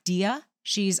an idea.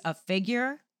 She's a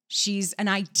figure. She's an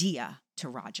idea to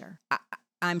Roger.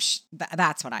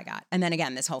 That's what I got. And then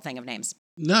again, this whole thing of names.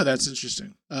 No, that's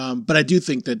interesting. But I do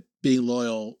think that being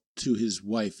loyal to his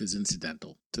wife is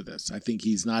incidental to this. I think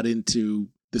he's not into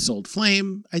this old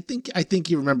flame. I think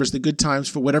he remembers the good times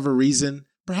for whatever reason.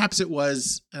 Perhaps it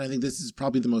was, and I think this is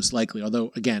probably the most likely,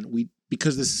 although again,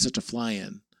 because this is such a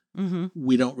fly-in,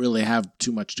 we don't really have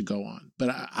too much to go on. But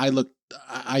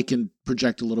I can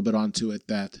project a little bit onto it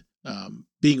that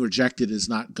being rejected is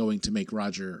not going to make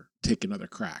Roger take another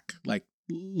crack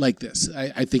like this.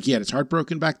 I think he had his heart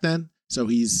broken back then, so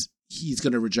he's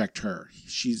going to reject her.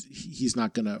 He's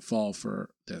not going to fall for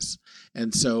this.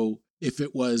 And so if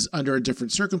it was under a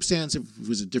different circumstance, if it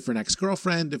was a different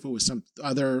ex-girlfriend, if it was some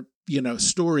other,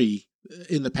 story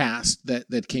in the past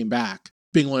that came back,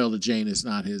 being loyal to Jane is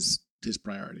not his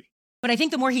priority. But I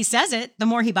think the more he says it, the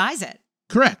more he buys it.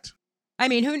 Correct. I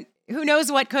mean, who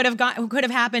knows what could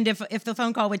have happened if the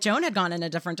phone call with Joan had gone in a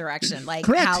different direction? Like,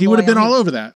 correct. He would have been all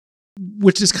over that,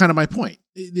 which is kind of my point.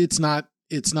 It's not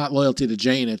loyalty to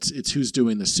Jane. It's who's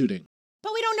doing the suiting.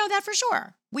 But we don't know that for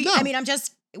sure. No. I mean, I'm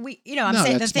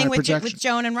saying the thing with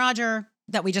Joan and Roger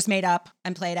that we just made up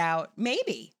and played out,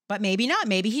 maybe, but maybe not.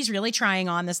 Maybe he's really trying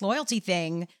on this loyalty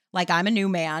thing. Like, I'm a new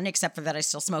man, except for that I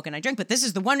still smoke and I drink, but this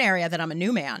is the one area that I'm a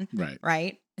new man.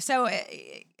 Right. So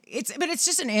it's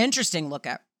just an interesting look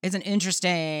at. It's an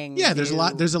interesting there's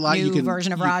a lot you can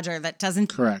version of Roger that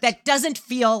doesn't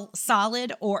feel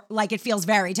solid, or like it feels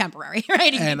very temporary,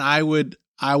 right? And I would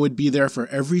be there for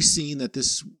every scene that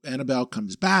this Annabelle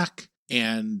comes back,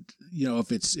 and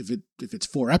if it's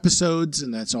 4 episodes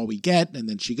and that's all we get, and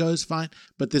then she goes, fine.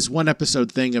 But this one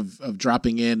episode thing of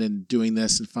dropping in and doing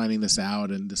this and finding this out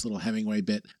and this little Hemingway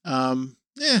bit, I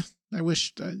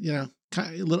wish the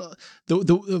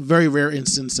very rare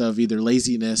instance of either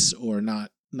laziness or not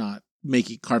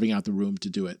carving out the room to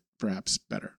do it perhaps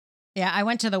better. Yeah, I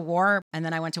went to the war and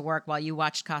then I went to work while you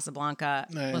watched Casablanca.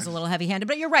 It was a little heavy-handed,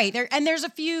 but you're right. There's a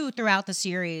few throughout the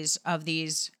series of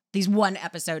these 1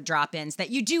 episode drop-ins that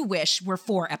you do wish were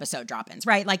 4 episode drop-ins,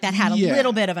 right? Like that had a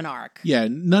little bit of an arc. Yeah,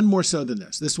 none more so than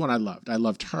this. This one I loved. I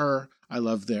loved her. I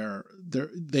loved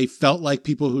they felt like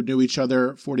people who knew each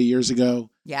other 40 years ago.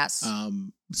 Yes.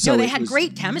 So they had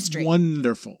great chemistry.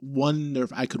 Wonderful.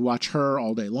 I could watch her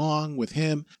all day long with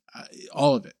him,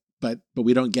 all of it. But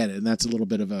we don't get it, and that's a little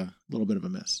bit of a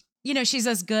miss. She's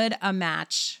as good a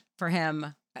match for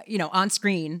him, on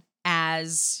screen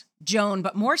as Joan,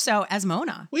 but more so as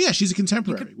Mona. Well, yeah, she's a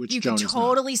contemporary, which Joan is not.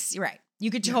 Totally right. You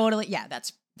could totally,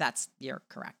 that's you're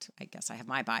correct. I guess I have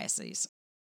my biases.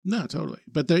 No, totally.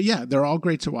 But they're all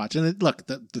great to watch. And look,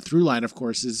 the through line, of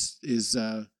course, is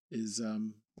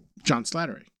John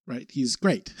Slattery, right? He's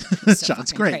great. He's so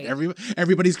John's great.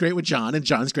 Everybody's great with John, and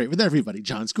John's great with everybody.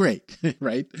 John's great,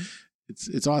 right?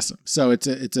 It's awesome. So it's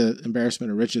a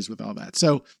embarrassment of riches with all that.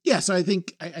 So yeah, so I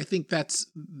think that's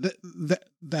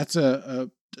a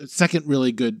second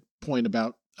really good point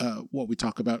about what we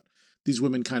talk about, these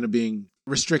women kind of being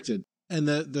restricted. And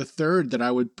the third that I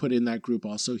would put in that group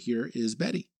also here is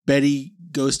Betty. Betty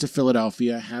goes to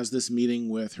Philadelphia, has this meeting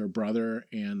with her brother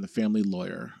and the family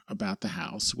lawyer about the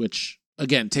house, which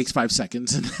again takes 5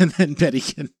 seconds, and then Betty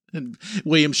and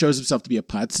William shows himself to be a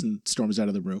putz and storms out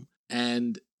of the room.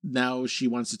 And now she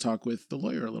wants to talk with the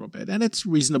lawyer a little bit, and it's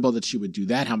reasonable that she would do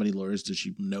that. How many lawyers does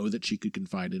she know that she could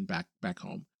confide in back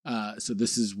home? So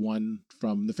this is one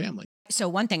from the family. So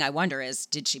one thing I wonder is,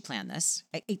 did she plan this?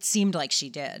 It seemed like she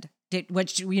did.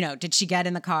 Did she get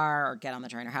in the car or get on the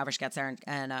train or however she gets there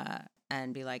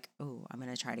and be like, oh, I'm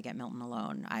going to try to get Milton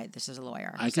alone. This is a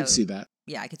lawyer. I could see that.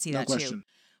 Yeah, I could see no that question. Too.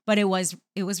 But it was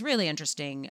really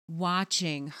interesting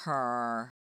watching her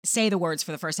say the words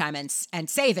for the first time and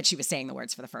say that she was saying the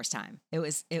words for the first time. It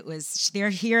was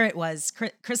here it was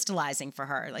crystallizing for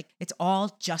her. Like, it's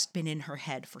all just been in her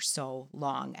head for so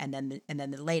long. And then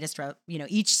the latest,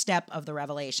 each step of the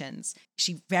revelations,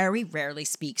 she very rarely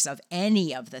speaks of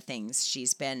any of the things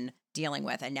she's been dealing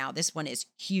with. And now this one is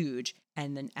huge.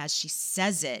 And then as she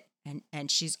says it, and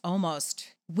she's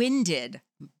almost winded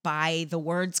by the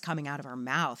words coming out of her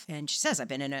mouth. And she says, I've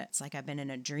been in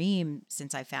a dream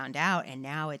since I found out. And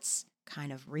now it's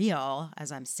kind of real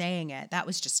as I'm saying it. That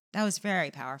was very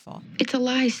powerful. It's a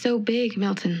lie so big,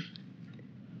 Milton.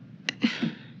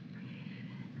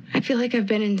 I feel like I've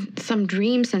been in some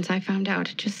dream since I found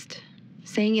out. Just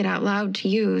saying it out loud to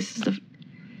you, this is the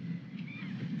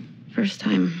first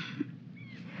time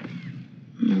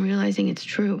I'm realizing it's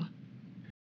true.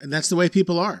 And that's the way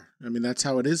people are. I mean, that's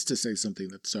how it is to say something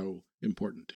that's so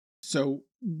important. So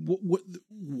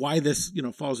why this,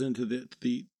 falls into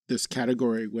this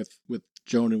category with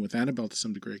Joan and with Annabelle to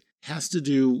some degree has to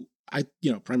do,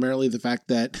 primarily the fact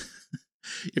that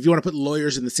if you want to put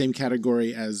lawyers in the same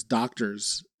category as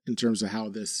doctors in terms of how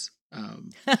this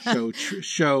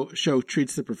show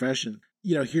treats the profession.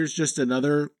 Here's just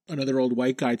another old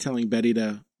white guy telling Betty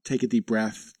to take a deep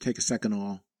breath, take a second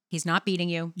all. He's not beating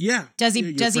you. Yeah. Does he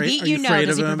beat you? No.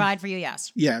 Does he provide for you?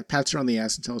 Yes. Yeah. Pats her on the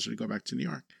ass and tells her to go back to New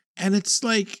York. And it's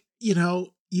like,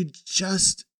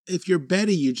 if you're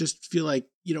Betty, you just feel like,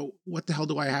 what the hell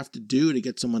do I have to do to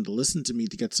get someone to listen to me,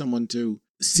 to get someone to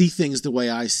see things the way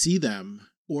I see them,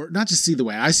 or not just see the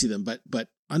way I see them, but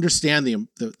understand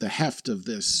the heft of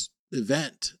this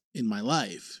event in my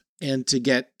life. And to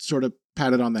get sort of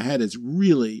patted on the head is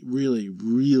really, really,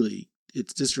 really,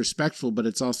 it's disrespectful, but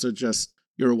it's also just,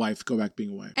 you're a wife, go back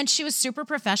being a wife. And she was super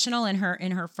professional in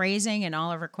her phrasing and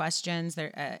all of her questions.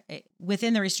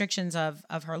 Within the restrictions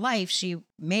of her life, she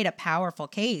made a powerful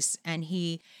case. And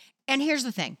here's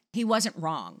the thing, he wasn't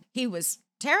wrong. He was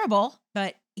terrible,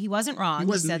 but he wasn't wrong. He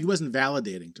wasn't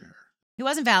validating to her. He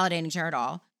wasn't validating to her at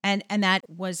all. And that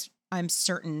was, I'm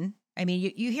certain. I mean,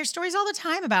 you hear stories all the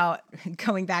time about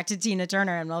going back to Tina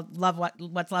Turner and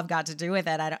what's love got to do with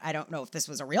it. I don't know if this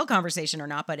was a real conversation or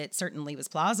not, but it certainly was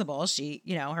plausible. She,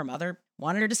 her mother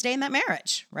wanted her to stay in that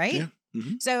marriage, right? Yeah.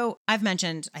 Mm-hmm. So I've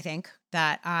mentioned, I think,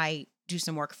 that I do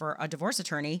some work for a divorce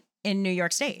attorney in New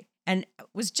York State, and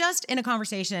was just in a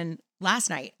conversation last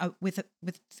night with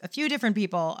a few different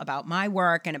people about my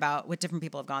work and about what different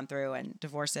people have gone through and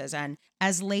divorces. And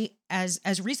as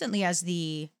recently as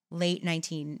the late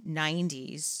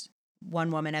 1990s, one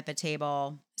woman at the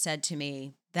table said to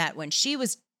me that when she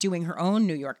was doing her own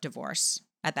New York divorce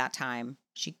at that time,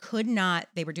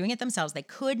 they were doing it themselves. They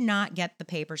could not get the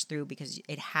papers through because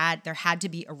there had to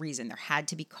be a reason, there had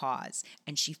to be cause.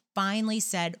 And she finally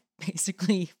said,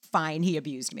 basically, fine, he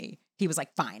abused me. He was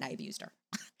like, fine, I abused her.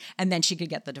 And then she could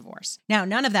get the divorce. Now,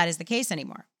 none of that is the case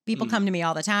anymore. People come to me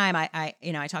all the time. I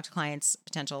talk to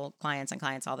potential clients and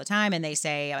clients all the time, and they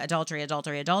say adultery,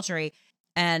 adultery, adultery.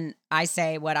 And I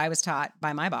say what I was taught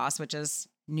by my boss, which is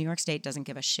New York State doesn't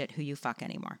give a shit who you fuck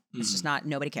anymore. It's just not,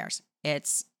 nobody cares.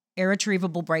 It's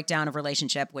irretrievable breakdown of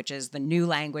relationship, which is the new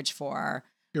language for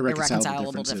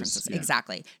irreconcilable differences. Yeah.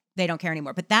 Exactly. They don't care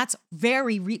anymore. But that's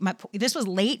this was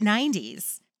late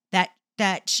 90s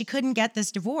that she couldn't get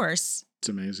this divorce. It's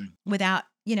amazing. Without,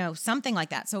 something like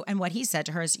that. So, and what he said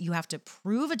to her is, you have to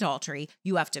prove adultery.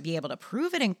 You have to be able to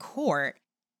prove it in court,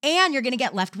 and you're going to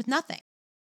get left with nothing.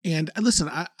 And listen,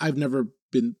 I've never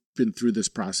been through this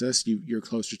process. You're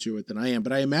closer to it than I am,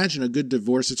 but I imagine a good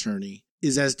divorce attorney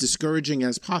is as discouraging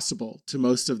as possible to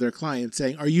most of their clients,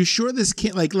 saying, are you sure this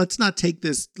can't, let's not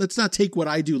take what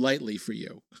I do lightly for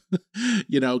you.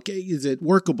 Is it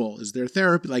workable? Is there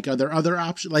therapy? Are there other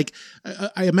options?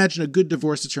 I imagine a good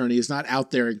divorce attorney is not out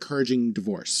there encouraging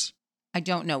divorce. I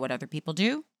don't know what other people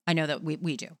do. I know that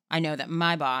we do. I know that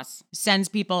my boss sends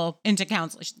people into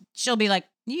counseling. She'll be like,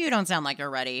 you don't sound like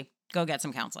you're ready. Go get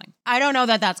some counseling. I don't know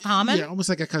that that's common. Yeah, almost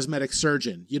like a cosmetic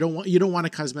surgeon. You don't want a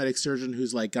cosmetic surgeon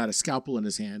who's got a scalpel in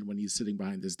his hand when he's sitting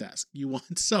behind his desk. You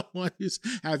want someone who's,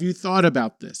 have you thought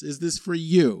about this? Is this for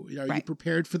you? Are you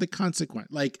prepared for the consequence?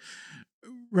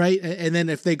 Right? And then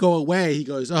if they go away, he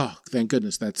goes, oh, thank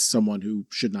goodness, that's someone who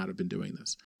should not have been doing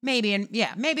this. Maybe, and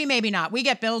maybe not. We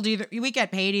get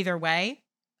paid either way.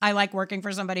 I like working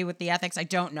for somebody with the ethics. I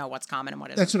don't know what's common and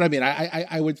what isn't. That's what I mean.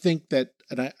 I would think that,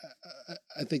 and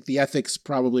I think the ethics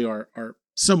probably are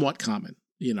somewhat common.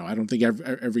 I don't think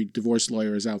every divorce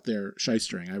lawyer is out there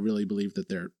shystering. I really believe that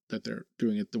they're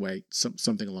doing it the way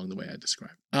something along the way I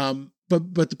described.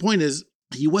 But the point is,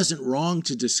 he wasn't wrong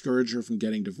to discourage her from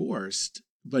getting divorced,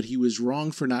 but he was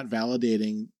wrong for not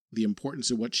validating the importance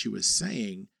of what she was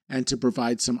saying and to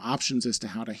provide some options as to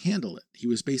how to handle it. He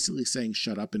was basically saying,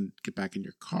 shut up and get back in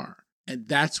your car. And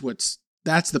that's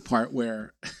the part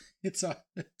where it's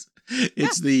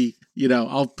the,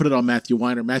 I'll put it on Matthew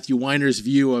Weiner. Matthew Weiner's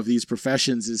view of these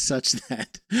professions is such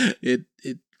that it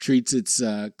treats its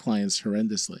clients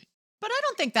horrendously. But I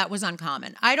don't think that was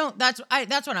uncommon. That's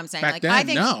what I'm saying. Back then, I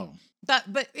think no.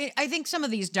 I think some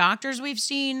of these doctors we've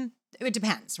seen, it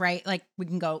depends, right? We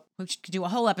could do a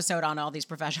whole episode on all these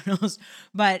professionals,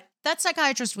 but that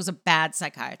psychiatrist was a bad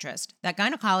psychiatrist. That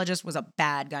gynecologist was a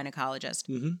bad gynecologist.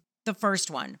 Mm-hmm. The first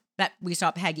one that we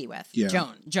saw Peggy with,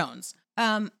 Jones.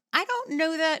 I don't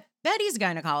know that Betty's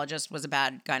gynecologist was a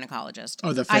bad gynecologist.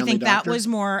 Oh, the family doctor? That was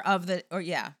more of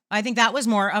I think that was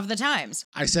more of the times.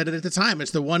 I said it at the time.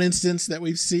 It's the one instance that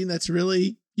we've seen that's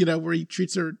really, where he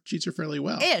treats her fairly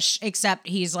well. Except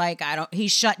he's like, he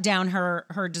shut down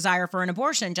her desire for an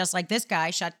abortion, just like this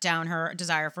guy shut down her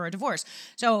desire for a divorce.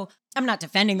 So I'm not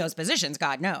defending those positions,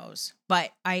 God knows.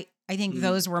 But I think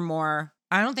those were more,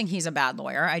 I don't think he's a bad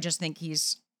lawyer. I just think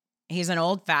he's he's an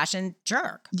old-fashioned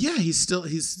jerk. Yeah, he's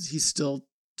still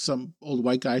some old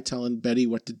white guy telling Betty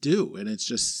what to do, and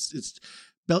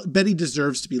Betty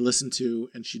deserves to be listened to,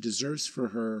 and she deserves for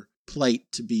her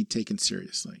plight to be taken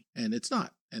seriously, and it's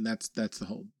not. And that's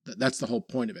the whole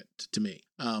point of it to me,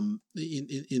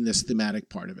 in this thematic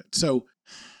part of it. So,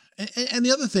 and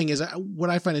the other thing is, what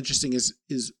I find interesting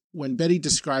is when Betty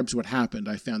describes what happened.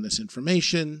 I found this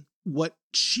information. What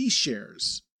she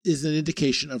shares is an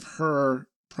indication of her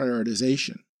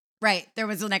prioritization. Right. There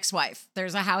was an ex-wife.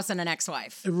 There's a house and an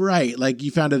ex-wife. Right. Like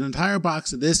you found an entire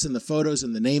box of this and the photos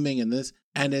and the naming and this,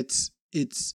 and it's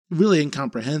really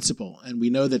incomprehensible. And we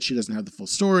know that she doesn't have the full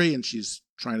story and she's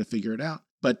trying to figure it out.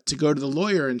 But to go to the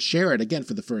lawyer and share it again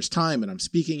for the first time, and I'm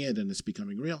speaking it and it's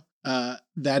becoming real,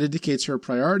 that indicates her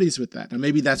priorities with that. Now,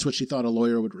 maybe that's what she thought a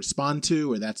lawyer would respond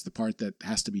to, or that's the part that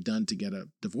has to be done to get a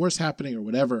divorce happening or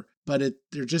whatever. But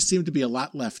there just seemed to be a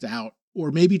lot left out. Or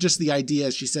maybe just the idea,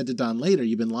 as she said to Don later,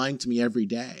 you've been lying to me every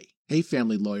day. Hey,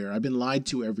 family lawyer, I've been lied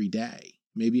to every day.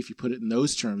 Maybe if you put it in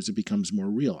those terms, it becomes more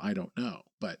real. I don't know,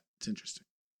 but it's interesting.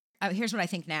 Here's what I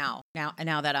think now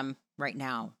that I'm right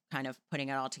now kind of putting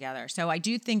it all together. So I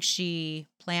do think she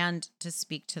planned to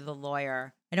speak to the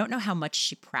lawyer. I don't know how much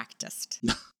she practiced.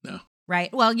 No.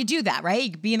 Right? Well, you do that,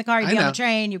 right? You be in the car, you be on the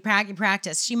train, you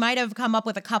practice. She might have come up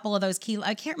with a couple of those key.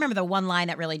 I can't remember the one line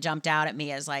that really jumped out at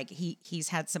me as like he's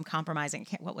had some compromising.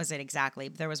 What was it exactly?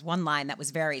 There was one line that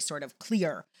was very sort of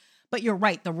clear. But you're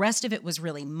right. The rest of it was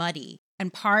really muddy.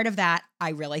 And part of that, I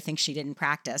really think she didn't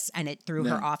practice and it threw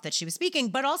her off that she was speaking.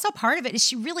 But also part of it is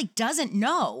she really doesn't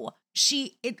know.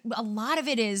 A lot of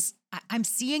it is, I'm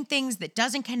seeing things that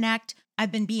doesn't connect.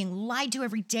 I've been being lied to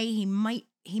every day.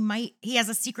 He has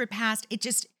a secret past.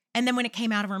 And then when it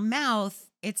came out of her mouth,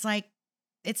 it's like,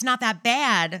 it's not that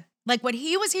bad. Like what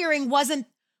he was hearing wasn't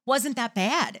that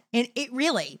bad. And it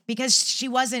really, because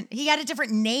he had a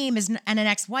different name and an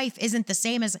ex-wife isn't the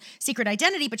same as secret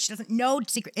identity, but she doesn't know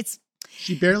secret.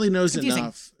 She barely knows confusing.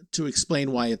 enough to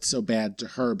explain why it's so bad to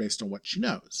her based on what she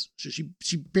knows. So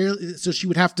she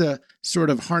would have to sort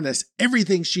of harness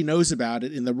everything she knows about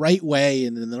it in the right way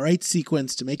and in the right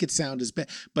sequence to make it sound as bad.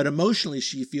 But emotionally,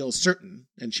 she feels certain,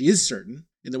 and she is certain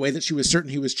in the way that she was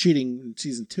certain he was cheating in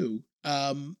season 2,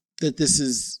 that this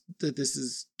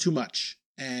is too much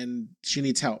and she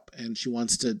needs help and she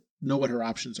wants to know what her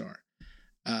options are.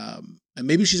 And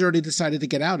maybe she's already decided to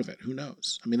get out of it. Who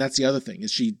knows? I mean, that's the other thing.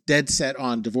 Is she dead set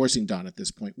on divorcing Don at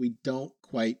this point? We don't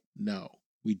quite know.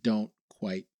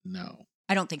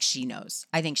 I don't think she knows.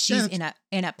 I think she's in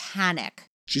a panic.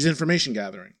 She's information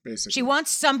gathering, basically. She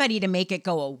wants somebody to make it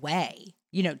go away.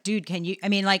 You know, dude, can you, I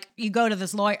mean, like you go to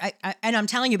this lawyer and I'm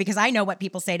telling you because I know what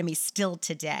people say to me still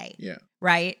today. Yeah.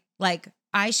 Right? Like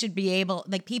I should be able,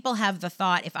 like people have the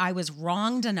thought if I was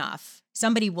wronged enough,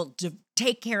 somebody will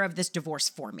take care of this divorce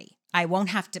for me. I won't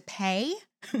have to pay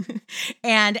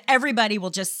and everybody will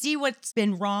just see what's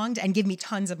been wronged and give me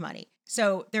tons of money.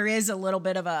 So there is a little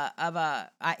bit of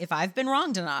a if I've been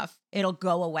wronged enough, it'll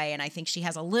go away. And I think she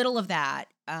has a little of that.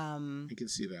 I can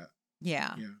see that.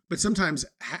 Yeah. But sometimes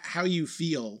how you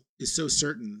feel is so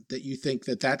certain that you think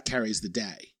that carries the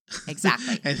day.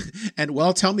 Exactly. and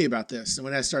well, tell me about this. And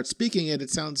when I start speaking it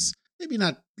sounds maybe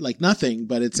not like nothing,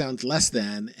 but it sounds less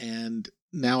than. And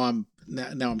now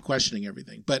I'm questioning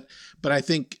everything. But I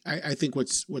think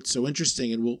what's so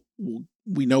interesting, and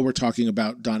we know we're talking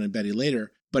about Don and Betty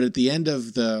later, but at the end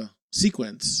of the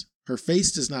sequence, her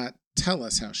face does not tell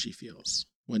us how she feels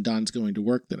when Don's going to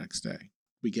work the next day.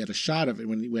 We get a shot of it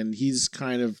when he's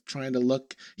kind of trying to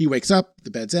look. He wakes up,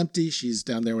 the bed's empty. She's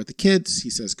down there with the kids.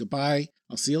 He says goodbye.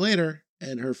 I'll see you later.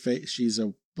 And her face, she's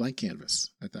a blank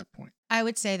canvas at that point. I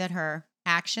would say that her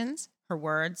actions, her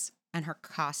words, and her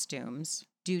costumes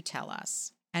do tell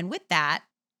us. And with that,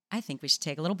 I think we should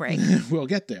take a little break. We'll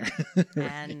get there. Right.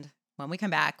 And when we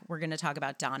come back, we're going to talk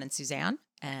about Don and Suzanne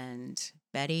and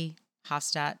Betty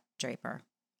Hofstadt Draper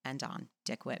and Don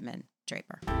Dick Whitman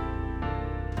Draper.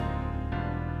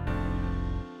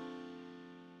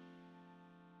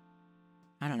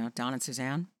 I don't know, Don and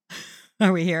Suzanne.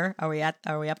 Are we here? Are we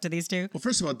up to these two? Well,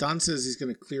 first of all, Don says he's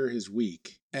going to clear his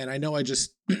week. And I know I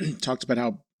just talked about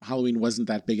how Halloween wasn't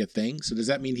that big a thing. So does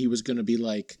that mean he was going to be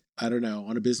like, I don't know,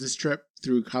 on a business trip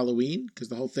through Halloween? Because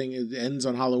the whole thing ends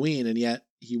on Halloween, and yet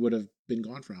he would have been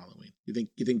gone for Halloween.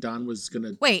 You think Don was going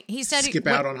to skip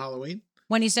out on Halloween?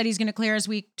 When he said he's going to clear his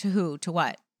week to who? To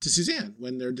what? To Suzanne,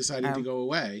 when they're deciding to go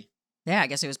away. Yeah, I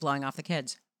guess he was blowing off the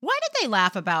kids. Why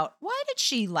did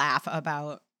she laugh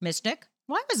about Mystic?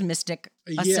 Why was Mystic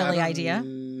a silly idea?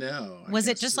 No. Was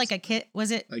it just like a kid?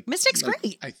 Was it like, Mystic's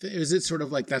great? Is it sort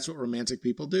of like that's what romantic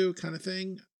people do kind of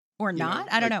thing? or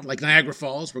not. I don't know. Like Niagara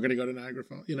Falls. We're going to go to Niagara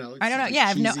Falls. I don't know. Like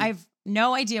Yeah, cheesy. I've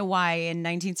no idea why in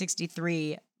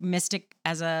 1963 Mystic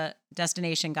as a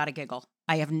destination got a giggle.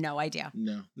 I have no idea.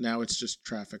 No, now it's just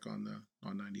traffic on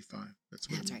 95. That's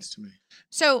what That's it means to me.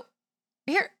 So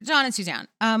here, John and Suzanne.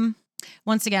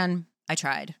 Once again, I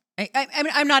tried. I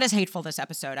mean, I'm not as hateful this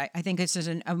episode. I think this is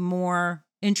a more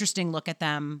interesting look at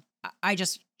them.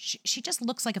 She just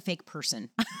looks like a fake person.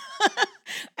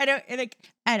 I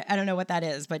don't know what that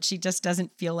is, but she just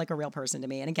doesn't feel like a real person to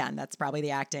me. And again, that's probably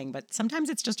the acting, but sometimes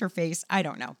it's just her face. I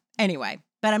don't know. Anyway,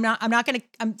 but I'm not going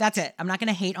to, that's it. I'm not going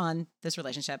to hate on this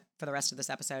relationship for the rest of this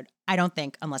episode. I don't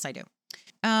think, unless I do.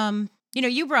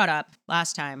 You brought up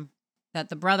last time that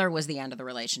the brother was the end of the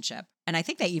relationship. And I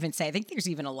think they even say, I think there's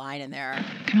even a line in there.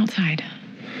 Come outside.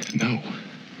 No.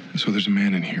 So there's a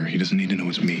man in here. He doesn't need to know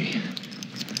it's me.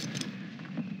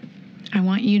 I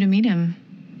want you to meet him.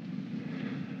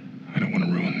 I don't want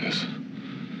to ruin this.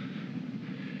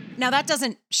 Now that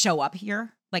doesn't show up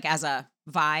here like as a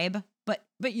vibe,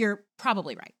 but you're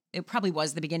probably right. It probably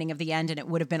was the beginning of the end, and it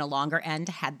would have been a longer end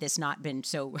had this not been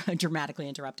so dramatically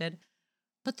interrupted.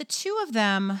 But the two of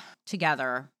them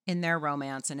together in their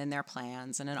romance and in their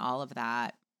plans and in all of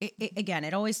that, again,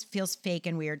 it always feels fake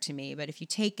and weird to me. But if you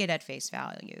take it at face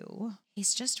value,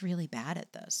 he's just really bad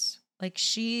at this. Like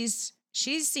she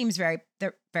seems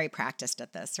they're very practiced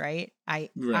at this, right? I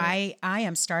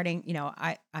am starting,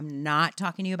 I'm not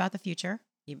talking to you about the future,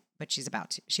 but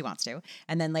she wants to.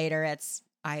 And then later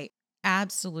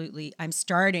I'm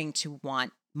starting to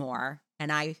want more.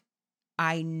 And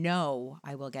I know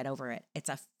I will get over it. It's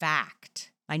a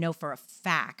fact. I know for a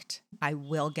fact I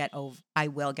will get over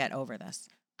this.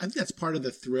 I think that's part of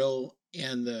the thrill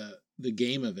and the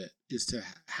game of it is to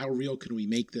how real can we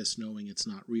make this knowing it's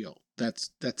not real.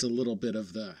 That's a little bit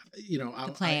of the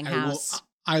playing house.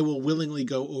 I will willingly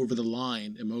go over the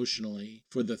line emotionally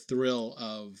for the thrill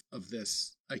of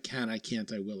this. I can, I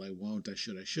can't, I will, I won't, I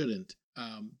should, I shouldn't.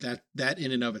 That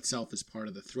in and of itself is part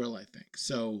of the thrill, I think.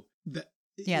 So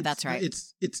that's right.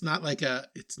 It's not like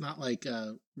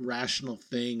a rational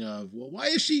thing of, well, why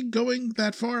is she going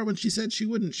that far when she said she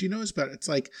wouldn't? She knows better. It's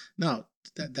like, no,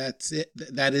 that's it.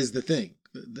 That is the thing.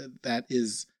 That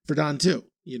is for Don too.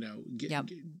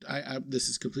 This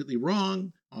is completely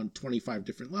wrong on 25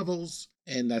 different levels,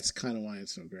 and that's kind of why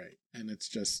it's so great. And it's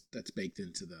just that's baked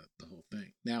into the whole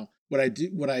thing. Now, what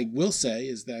I will say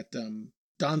is that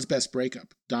Don's best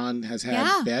breakup. Don has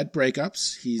had bad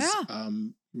breakups. He's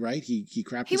right. He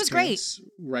crapped his pants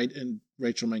right in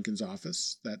Rachel Menken's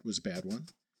office. That was a bad one.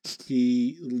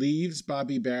 He leaves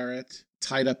Bobby Barrett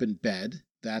tied up in bed.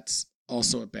 That's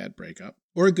also a bad breakup.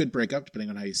 Or a good breakup, depending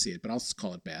on how you see it, but I'll just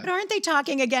call it bad. But aren't they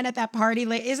talking again at that party?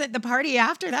 Is it the party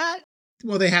after that?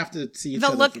 Well, they have to see each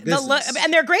other for business.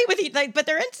 And they're great with each, but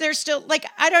they're still like,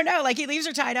 I don't know, like he leaves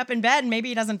her tied up in bed and maybe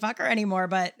he doesn't fuck her anymore,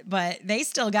 but they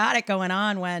still got it going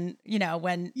on when.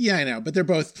 Yeah, I know, but they're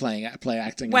both play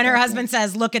acting. When her husband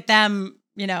says, look at them,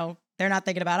 they're not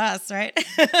thinking about us, right?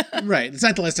 Right. It's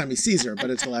not the last time he sees her, but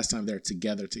it's the last time they're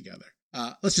together.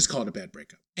 Let's just call it a bad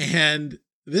breakup. And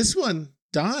this one,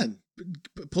 Don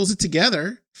pulls it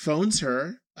together, phones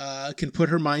her, can put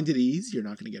her mind at ease. You're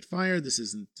not going to get fired. This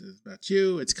isn't about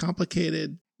you. It's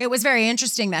complicated. It was very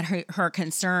interesting that her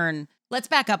concern. Let's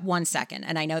back up 1 second.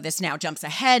 And I know this now jumps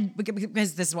ahead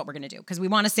because this is what we're going to do. Because we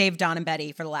want to save Don and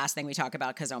Betty for the last thing we talk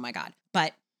about because, oh my God.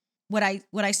 But what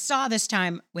I saw this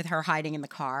time with her hiding in the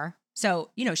car. So,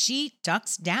 she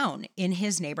ducks down in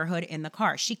his neighborhood in the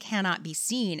car. She cannot be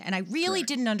seen. And I really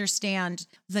didn't understand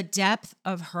the depth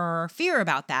of her fear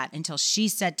about that until she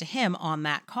said to him on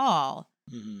that call,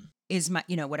 is my,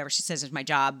 whatever she says is my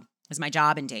job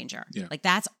in danger. Yeah. Like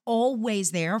that's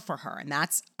always there for her. And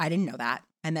I didn't know that.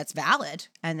 And that's valid.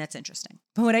 And that's interesting.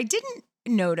 But what I didn't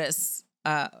notice,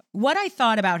 what I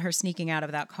thought about her sneaking out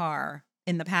of that car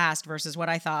in the past versus what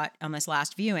I thought on this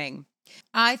last viewing,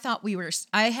 I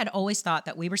had always thought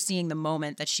that we were seeing the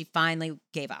moment that she finally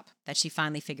gave up, that she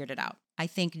finally figured it out. I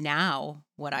think now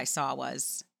what I saw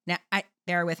was,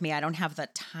 bear with me, I don't have the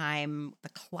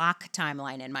clock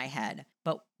timeline in my head,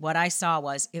 but what I saw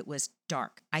was it was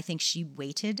dark. I think she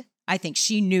waited. I think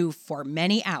she knew for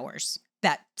many hours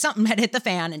that something had hit the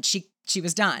fan and she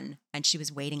was done. And she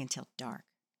was waiting until dark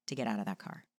to get out of that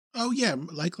car. Oh yeah,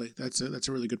 likely. That's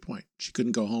a really good point. She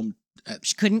couldn't go home.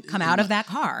 She couldn't come out of that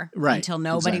car until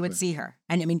nobody would see her.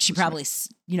 And I mean, she probably,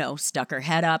 stuck her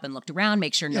head up and looked around,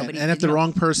 make sure nobody. And if the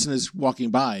wrong person is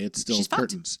walking by, it's still She's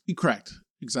curtains. Correct.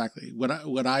 Exactly.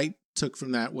 What I took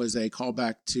from that was a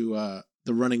callback to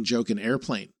the running joke in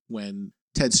Airplane when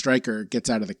Ted Stryker gets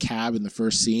out of the cab in the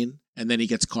first scene, and then he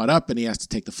gets caught up and he has to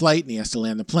take the flight and he has to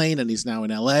land the plane and he's now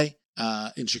in L.A.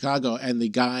 in Chicago, and the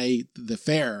guy, the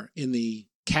fare in the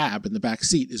cab in the back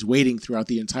seat is waiting throughout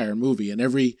the entire movie. And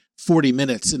every 40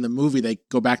 minutes in the movie, they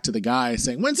go back to the guy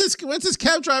saying, when's this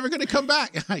cab driver going to come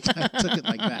back? I took it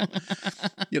like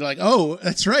that. You're like, oh,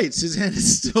 that's right. Suzanne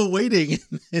is still waiting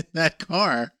in that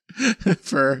car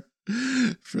for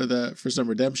some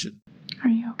redemption. Are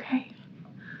you okay?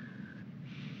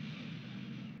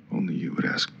 Only you would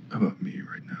ask about me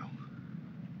right now.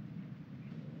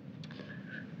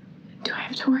 Do I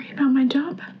have to worry about my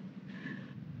job?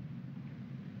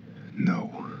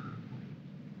 No.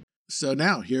 So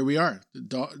now here we are,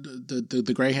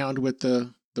 the greyhound with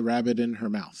the rabbit in her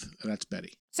mouth. That's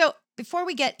Betty. So before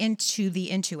we get into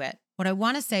it, what I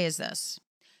want to say is this.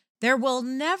 There will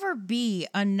never be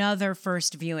another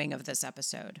first viewing of this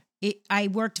episode. I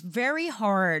worked very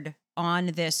hard on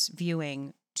this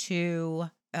viewing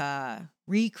to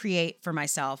recreate for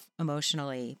myself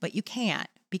emotionally, but you can't,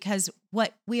 because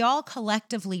what we all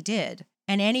collectively did,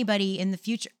 and anybody in the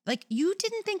future, like, you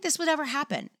didn't think this would ever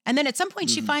happen. And then at some point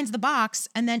she finds the box,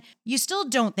 and then you still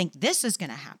don't think this is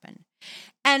going to happen.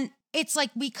 And it's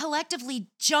like we collectively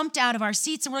jumped out of our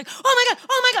seats and we're like, oh my God,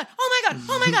 oh my God, oh my God,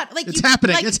 oh my God. Like, it's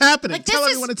happening. It's happening. Like, Tell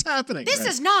everyone it's happening. This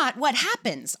is not what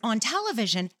happens on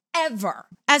television ever.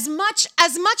 As much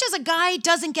as a guy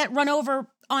doesn't get run over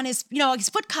on his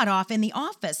foot cut off in The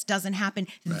Office doesn't happen.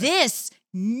 Right. This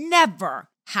never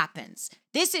happens.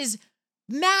 This is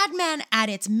Mad Men at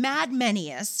its Mad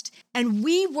Meniest, and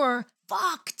we were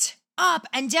fucked up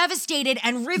and devastated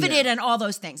and riveted and all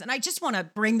those things. And I just want to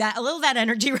bring that a little of that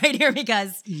energy right here,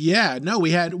 because we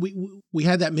had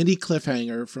that mini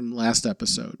cliffhanger from last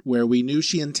episode where we knew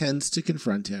she intends to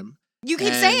confront him. You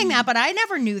keep saying that, but I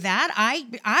never knew that.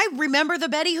 I remember the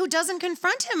Betty who doesn't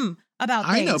confront him about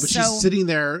things. I know, but she's sitting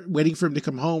there waiting for him to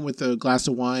come home with a glass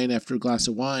of wine after a glass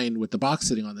of wine with the box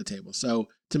sitting on the table. So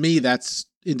to me, that's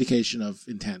indication of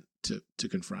intent to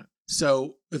confront.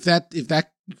 So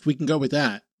if we can go with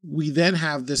that, we then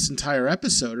have this entire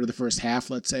episode, or the first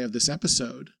half, let's say, of this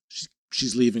episode.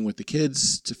 She's leaving with the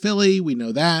kids to Philly. We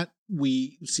know that.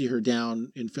 We see her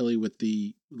down in Philly with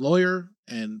the lawyer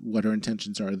and what her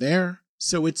intentions are there.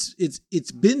 So it's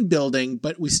been building,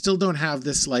 but we still don't have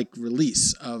this like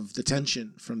release of the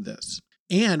tension from this.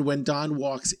 And when Don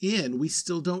walks in, we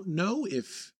still don't know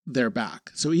if they're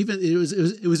back. So even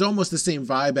it was almost the same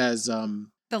vibe as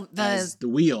the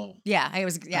Wheel. Yeah, it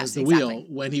was. Yes, as the exactly. Wheel,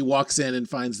 when he walks in and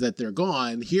finds that they're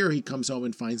gone. Here he comes home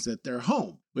and finds that they're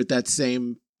home with that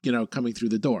same, coming through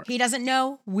the door. He doesn't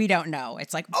know. We don't know.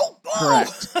 It's like, oh.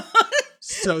 Correct.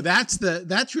 So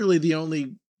that's really the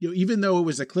only, even though it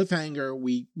was a cliffhanger,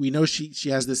 we know she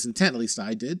has this intent. At least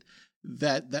I did.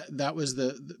 That was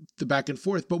the back and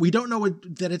forth, but we don't know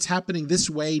that it's happening this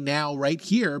way now, right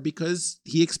here, because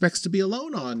he expects to be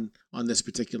alone on this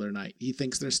particular night. He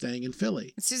thinks they're staying in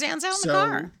Philly. Suzanne's out in the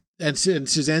car. And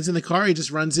Suzanne's in the car. He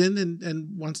just runs in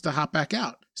and wants to hop back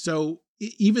out. So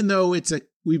even though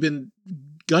we've been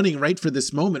gunning right for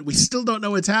this moment, we still don't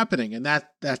know what's happening. And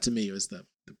that to me was the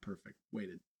perfect way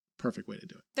to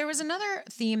do it. There was another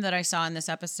theme that I saw in this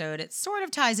episode. It sort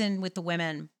of ties in with the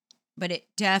women, but it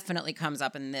definitely comes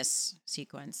up in this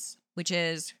sequence, which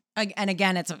is, and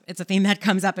again, it's a theme that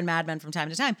comes up in Mad Men from time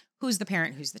to time. Who's the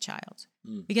parent? Who's the child?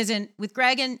 Because with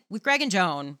Greg and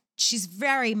Joan, she's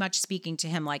very much speaking to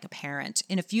him like a parent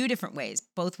in a few different ways,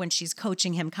 both when she's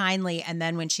coaching him kindly and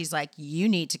then when she's like, you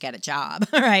need to get a job,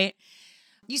 right?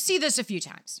 You see this a few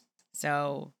times.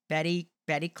 So Betty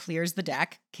clears the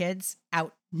deck. Kids,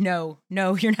 out. No,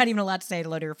 you're not even allowed to say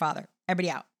hello to your father.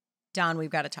 Everybody out. Don, we've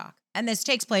got to talk. And this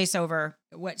takes place over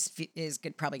what is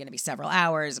probably going to be several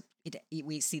hours.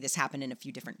 We see this happen in a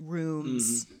few different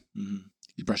rooms. Mm-hmm. Mm-hmm.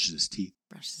 He brushes his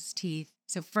teeth.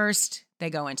 So first, they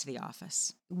go into the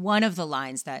office. One of the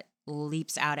lines that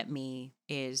leaps out at me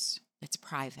is, it's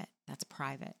private. That's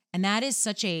private. And that is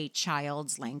such a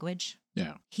child's language.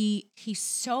 Yeah. He's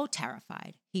so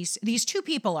terrified. These two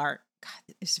people are,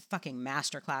 God, it's a fucking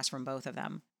masterclass from both of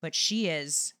them. But she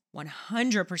is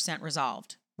 100%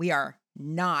 resolved. We are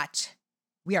not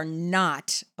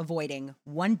avoiding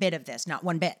one bit of this, not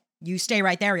one bit. You stay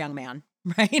right there, young man,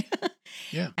 right?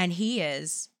 Yeah. And he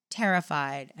is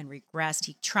terrified and regressed.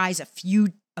 He tries a few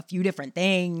different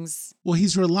things. Well,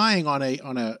 he's relying on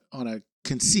a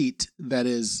conceit that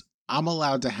is, I'm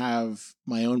allowed to have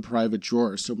my own private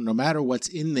drawer. So no matter what's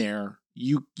in there,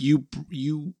 you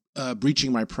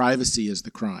breaching my privacy is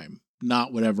the crime,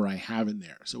 not whatever I have in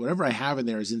there. So whatever I have in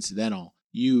there is incidental.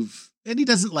 And he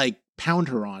doesn't like pound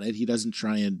her on it. He doesn't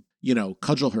try and,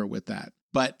 cudgel her with that.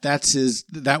 But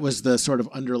that was the sort of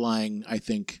underlying, I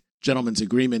think, gentleman's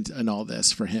agreement and all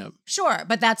this for him. Sure.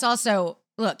 But that's also,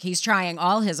 look, he's trying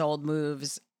all his old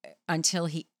moves until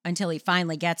he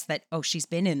finally gets that, oh, she's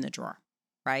been in the drawer,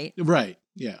 right? Right.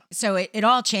 Yeah. So it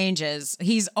all changes.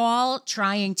 He's all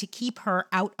trying to keep her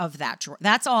out of that drawer.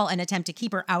 That's all an attempt to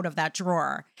keep her out of that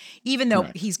drawer, even though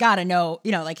he's got to know,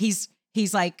 like he's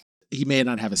like, he may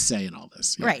not have a say in all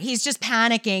this. Yeah. Right. He's just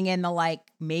panicking in the like,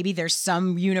 maybe there's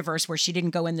some universe where she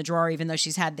didn't go in the drawer, even though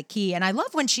she's had the key. And I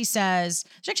love when she says,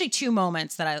 there's actually two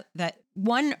moments that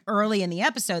one early in the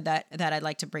episode that I'd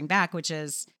like to bring back, which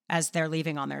is as they're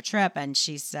leaving on their trip. And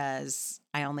she says,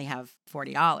 I only have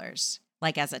 $40,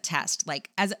 like as a test, like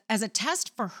as a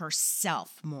test for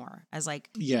herself more as like,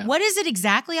 what is it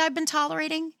exactly I've been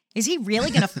tolerating? Is he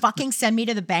really going to fucking send me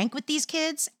to the bank with these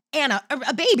kids? And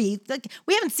a baby, like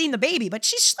we haven't seen the baby, but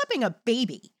she's schlepping a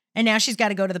baby. And now she's got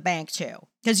to go to the bank too.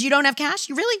 Because you don't have cash?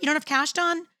 You don't have cash,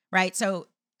 Dawn? Right? So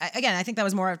again, I think that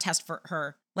was more of a test for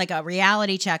her, like a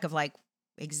reality check of like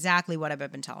exactly what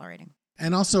I've been tolerating.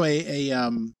 And also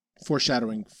a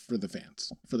foreshadowing for the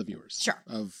fans, for the viewers. Sure.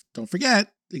 Of don't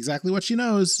forget exactly what she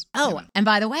knows. Oh, and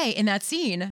by the way, in that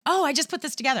scene, I just put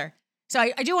this together. So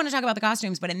I do want to talk about the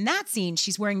costumes, but in that scene,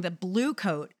 she's wearing the blue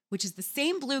coat, which is the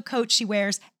same blue coat she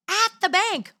wears at the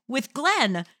bank with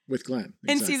Glenn. Exactly.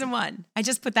 In season 1. I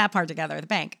just put that part together, the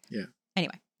bank. Yeah.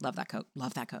 Anyway, love that coat.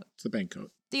 Love that coat. It's the bank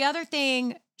coat. The other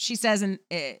thing she says, and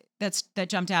that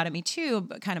jumped out at me too,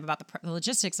 but kind of about the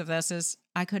logistics of this is,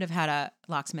 I could have had a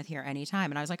locksmith here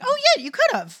anytime. And I was like, oh yeah, you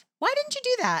could have. Why didn't you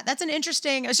do that?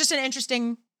 It's just an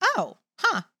interesting,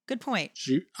 good point.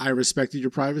 I respected your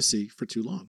privacy for too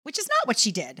long. Which is not what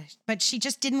she did, but she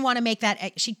just didn't want to make that.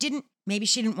 Maybe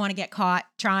she didn't want to get caught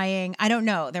trying. I don't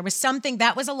know. There was something,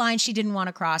 that was a line she didn't want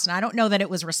to cross. And I don't know that it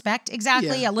was respect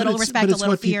exactly. A little respect, a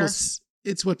little fear.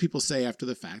 It's what people say after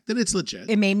the fact, that it's legit.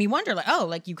 It made me wonder,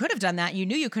 like you could have done that. You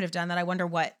knew you could have done that. I wonder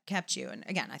what kept you. And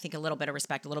again, I think a little bit of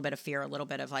respect, a little bit of fear, a little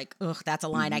bit of like, ugh, that's a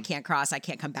line I can't cross. I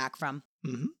can't come back from.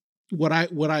 Mm-hmm.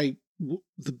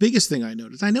 The biggest thing I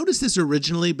noticed this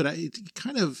originally, but it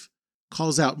kind of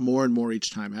calls out more and more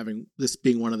each time, having this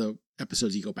being one of the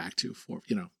episodes you go back to for,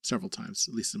 several times,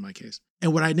 at least in my case.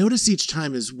 And what I notice each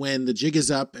time is when the jig is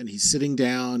up and he's sitting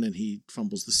down and he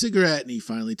fumbles the cigarette and he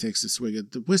finally takes a swig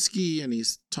at the whiskey and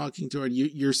he's talking to her, and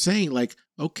you're saying like,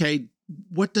 okay,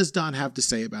 what does Don have to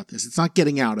say about this? It's not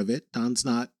getting out of it. Don's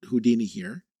not Houdini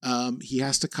here. He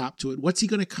has to cop to it. What's he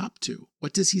going to cop to?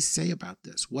 What does he say about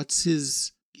this? What's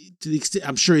his... To the extent,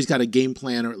 I'm sure he's got a game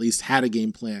plan, or at least had a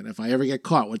game plan. If I ever get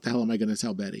caught, what the hell am I going to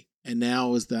tell Betty? And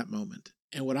now is that moment.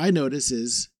 And what I notice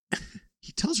is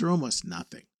he tells her almost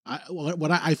nothing.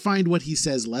 I find what he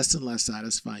says less and less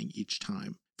satisfying each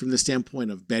time, from the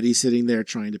standpoint of Betty sitting there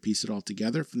trying to piece it all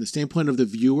together, from the standpoint of the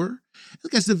viewer.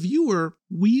 Look, as the viewer,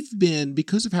 we've been,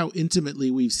 because of how intimately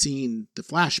we've seen the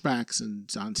flashbacks and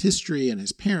Don's history and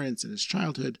his parents and his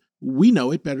childhood, we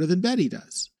know it better than Betty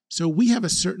does. So we have a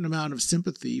certain amount of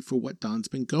sympathy for what Don's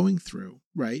been going through,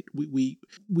 right? We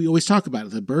always talk about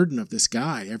it, the burden of this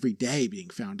guy every day being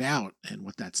found out and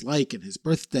what that's like, and his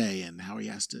birthday and how he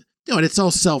has to, and it's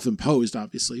all self-imposed,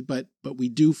 obviously, but we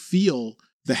do feel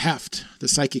the heft, the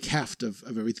psychic heft of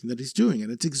everything that he's doing.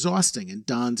 And it's exhausting, and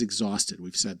Don's exhausted.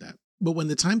 We've said that. But when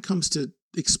the time comes to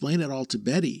explain it all to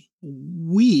Betty,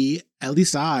 we, at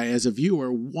least I, as a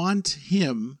viewer, want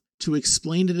him to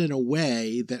explain it in a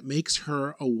way that makes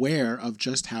her aware of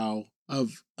just how,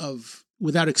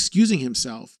 without excusing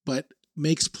himself, but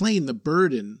makes plain the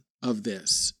burden of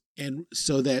this. And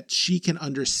so that she can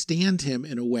understand him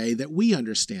in a way that we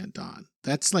understand Don.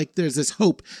 That's like, there's this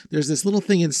hope. There's this little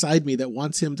thing inside me that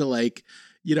wants him to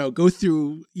go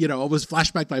through, almost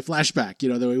flashback by flashback,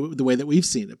 the way that we've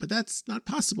seen it. But that's not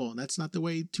possible. And that's not the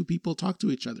way two people talk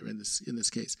to each other in this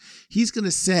case. He's going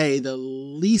to say the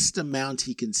least amount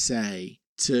he can say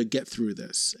to get through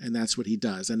this. And that's what he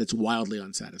does. And it's wildly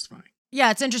unsatisfying. Yeah,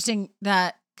 it's interesting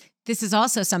that this is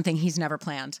also something he's never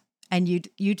planned. And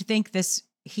you'd think this,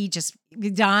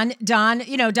 Don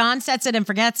sets it and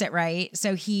forgets it, right?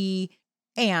 So if he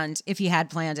had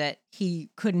planned it, he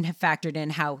couldn't have factored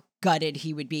in how gutted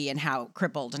he would be and how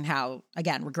crippled and how,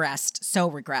 again, regressed,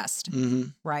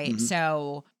 right? Mm-hmm.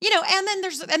 So,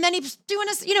 and then he's doing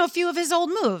a few of his old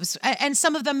moves, and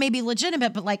some of them may be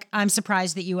legitimate, but like, I'm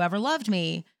surprised that you ever loved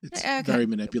me. It's very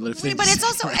manipulative thing. But it's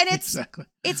also, right, and it's exactly.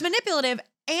 It's manipulative,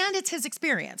 and it's his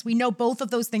experience. We know both of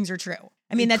those things are true.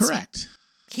 I mean, that's correct.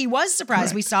 He was surprised.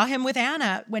 Correct. We saw him with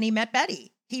Anna when he met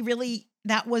Betty.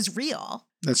 That was real.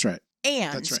 That's right.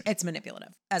 And it's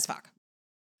manipulative as fuck.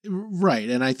 Right.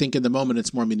 And I think in the moment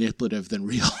it's more manipulative than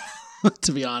real,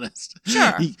 to be honest.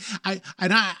 Sure. I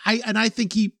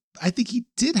think he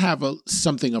did have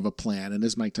something of a plan. And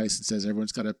as Mike Tyson says,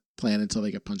 everyone's got a plan until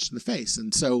they get punched in the face.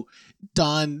 And so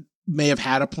Don may have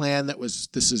had a plan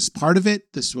this is part of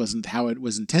it. This wasn't how it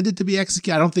was intended to be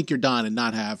executed. I don't think you're Don and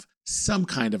not have some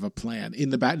kind of a plan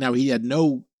in the back. Now, he had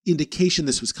no indication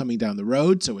this was coming down the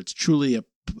road, so it's truly a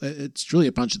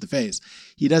punch at the face.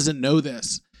 He doesn't know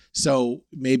this. So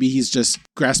maybe he's just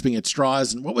grasping at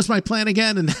straws and what was my plan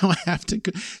again? And now I have to.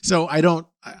 So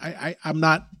I'm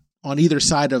not on either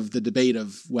side of the debate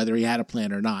of whether he had a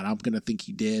plan or not. I'm going to think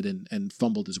he did and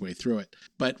fumbled his way through it.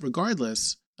 But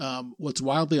regardless, what's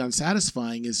wildly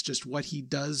unsatisfying is just what he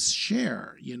does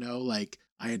share. like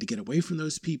I had to get away from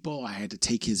those people. I had to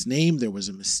take his name. There was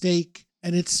a mistake.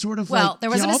 And it's sort of there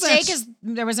was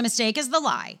a mistake as the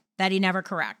lie that he never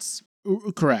corrects.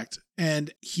 Correct.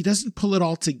 And he doesn't pull it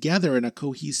all together in a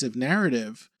cohesive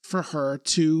narrative for her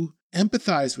to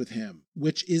empathize with him,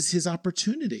 which is his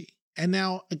opportunity. And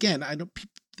now, again, I don't.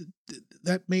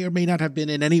 That may or may not have been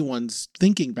in anyone's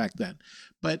thinking back then,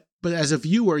 but as a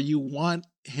viewer, you want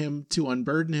him to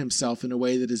unburden himself in a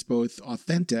way that is both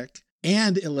authentic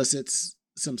and elicits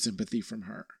some sympathy from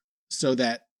her, so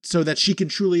that she can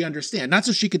truly understand, not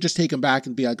so she could just take him back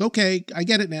and be like, okay, I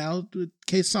get it now,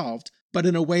 case solved, but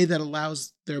in a way that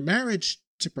allows their marriage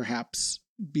to perhaps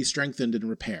be strengthened and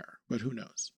repair. But who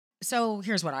knows? So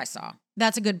here's what I saw.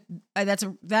 That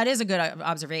is a good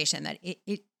observation, that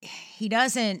he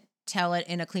doesn't tell it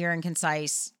in a clear and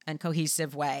concise and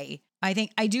cohesive way.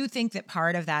 I do think that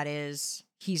part of that is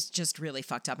he's just really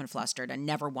fucked up and flustered and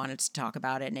never wanted to talk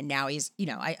about it. And now he's,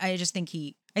 I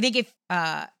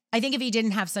think if he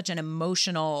didn't have such an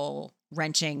emotional,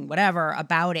 wrenching whatever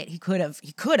about it, he could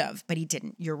have, but he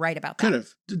didn't. You're right about that. Could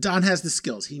have. Don has the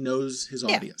skills. He knows his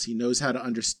audience. He knows how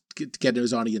to get in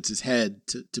his audience's head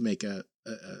to make a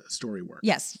story work.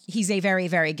 Yes, he's a very,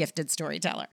 very gifted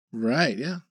storyteller. Right,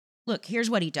 yeah. Look, here's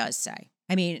what he does say.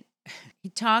 I mean, he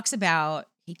talks about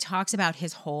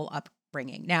his whole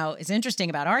upbringing. Now, it's interesting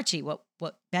about Archie. What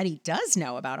Betty does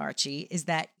know about Archie is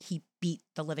that he beat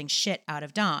the living shit out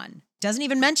of Don. Doesn't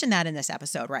even mention that in this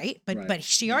episode, right? But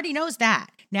she already knows that.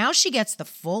 Now she gets the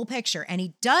full picture, and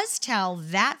he does tell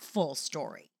that full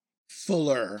story.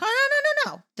 Fuller. Oh,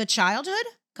 no. The childhood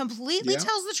completely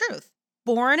tells the truth.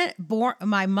 Born.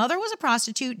 My mother was a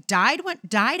prostitute. Died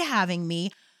having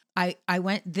me. I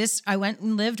went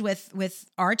and lived with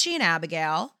Archie and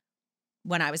Abigail.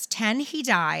 When I was 10, he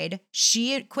died.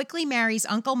 She quickly marries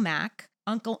Uncle Mac.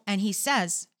 And he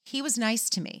says he was nice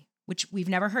to me, which we've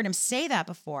never heard him say that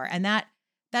before. And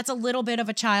that's a little bit of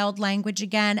a child language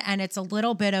again. And it's a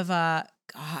little bit of a,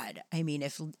 God, I mean,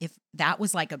 if that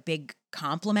was like a big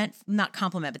not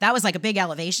compliment, but that was like a big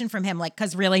elevation from him, like,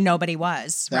 because really nobody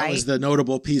was, right? That was the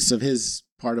notable piece of his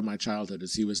part of my childhood,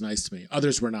 is he was nice to me.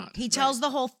 Others were not. He tells the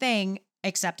whole thing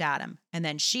except Adam. And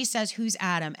then she says, who's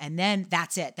Adam? And then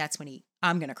that's it. That's when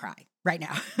I'm going to cry right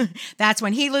now. That's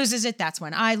when he loses it. That's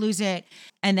when I lose it.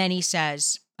 And then he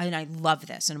says, and I love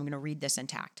this, and I'm going to read this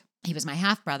intact. He was my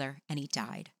half-brother, and he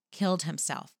died, killed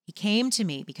himself. He came to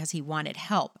me because he wanted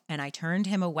help, and I turned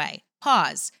him away.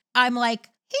 Pause. I'm like,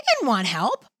 he didn't want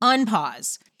help.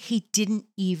 Unpause. He didn't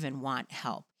even want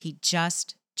help. He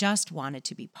just wanted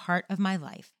to be part of my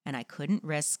life, and I couldn't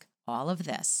risk all of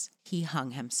this. He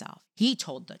hung himself. He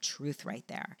told the truth right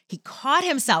there. He caught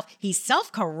himself. He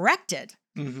self-corrected,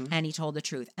 and he told the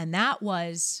truth. And that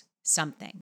was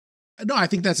something. No, I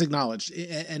think that's acknowledged,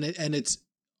 and it's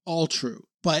all true.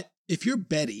 But if you're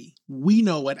Betty, we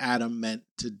know what Adam meant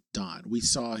to Don. We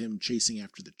saw him chasing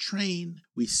after the train.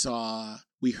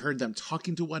 We heard them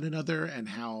talking to one another, and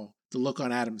how the look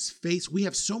on Adam's face. We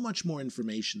have so much more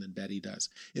information than Betty does.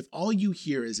 If all you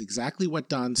hear is exactly what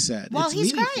Don said, it's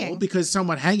he's meaningful crying. Because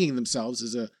someone hanging themselves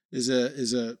is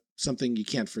a something you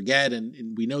can't forget,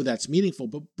 and we know that's meaningful.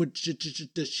 But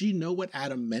does she know what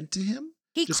Adam meant to him?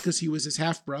 Just because he was his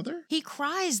half brother? He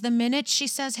cries the minute she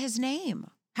says his name.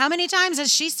 How many times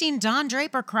has she seen Don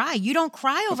Draper cry? You don't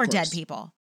cry over dead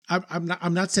people.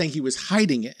 I'm not saying he was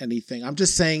hiding anything. I'm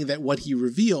just saying that what he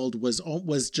revealed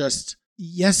was just,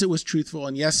 yes, it was truthful,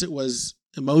 and yes, it was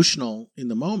emotional in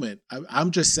the moment.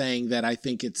 I'm just saying that I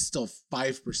think it's still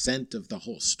 5% of the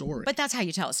whole story. But that's how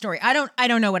you tell a story. I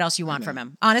don't know what else you want from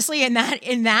him. Honestly, in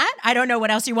that, I don't know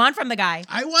what else you want from the guy.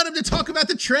 I want him to talk about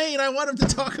the train. I want him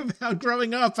to talk about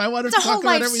growing up. I want him to talk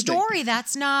about everything. It's a whole life story.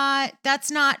 That's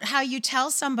not how you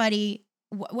tell somebody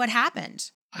what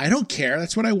happened. I don't care.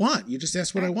 That's what I want. You just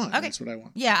asked what I want. Okay. That's what I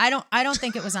want. Yeah, I don't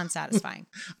think it was unsatisfying.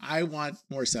 I want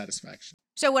more satisfaction.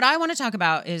 So what I want to talk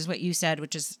about is what you said,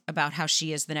 which is about how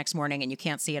she is the next morning and you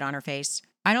can't see it on her face.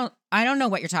 I don't know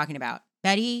what you're talking about.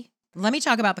 Betty, let me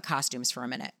talk about the costumes for a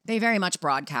minute. They very much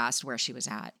broadcast where she was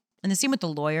at. In the scene with the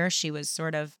lawyer, she was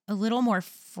sort of a little more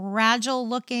fragile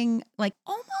looking, like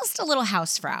almost a little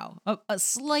housefrau, a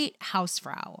slight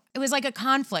housefrau. It was like a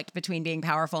conflict between being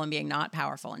powerful and being not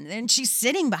powerful. And then she's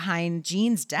sitting behind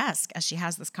Jean's desk as she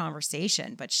has this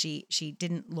conversation, but she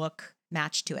didn't look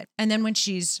matched to it. And then when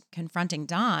she's confronting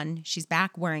Don, she's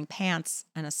back wearing pants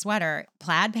and a sweater.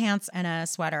 Plaid pants and a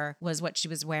sweater was what she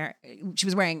was wearing. She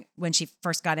was wearing when she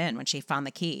first got in, when she found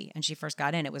the key and she first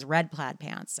got in. It was red plaid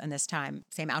pants. And this time,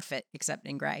 same outfit, except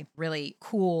in gray. Really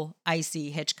cool, icy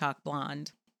Hitchcock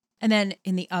blonde. And then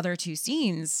in the other two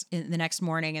scenes, in the next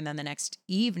morning and then the next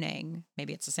evening,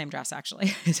 maybe it's the same dress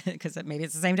actually, because maybe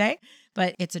it's the same day,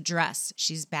 but it's a dress.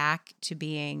 She's back to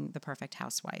being the perfect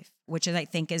housewife, which is, I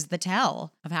think, is the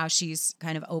tell of how she's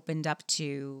kind of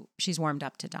she's warmed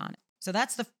up to Don. So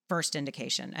that's the first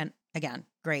indication. And again,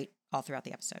 great all throughout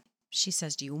the episode. She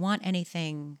says, do you want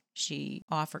anything? She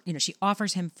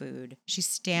offers him food. She's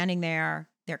standing there.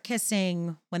 They're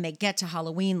kissing. When they get to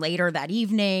Halloween later that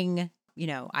evening,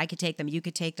 I could take them, you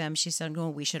could take them. She said, oh,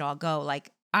 we should all go.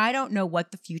 Like, I don't know what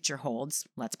the future holds.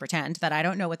 Let's pretend that I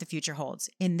don't know what the future holds.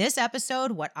 In this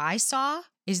episode, what I saw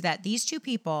is that these two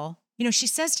people, she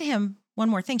says to him one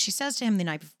more thing. She says to him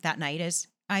that night is,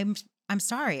 I'm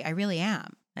sorry, I really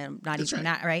am. I'm not even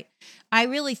that, right? I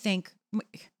really think,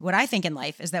 what I think in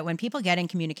life is that when people get in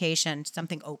communication,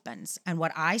 something opens. And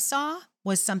what I saw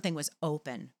was something was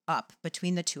open up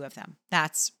between the two of them.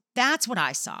 That's what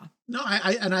I saw. No,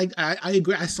 I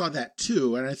agree. I saw that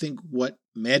too. And I think what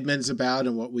Mad Men's about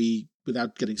and what we,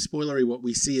 without getting spoilery, what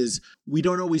we see is we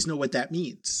don't always know what that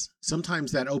means.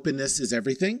 Sometimes that openness is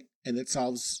everything and it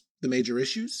solves the major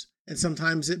issues. And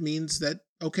sometimes it means that,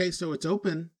 okay, so it's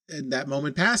open and that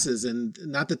moment passes, and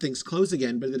not that things close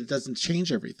again, but that it doesn't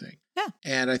change everything. Yeah.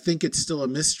 And I think it's still a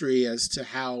mystery as to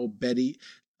how Betty,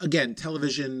 again,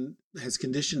 television has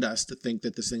conditioned us to think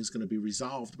that this thing's going to be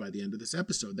resolved by the end of this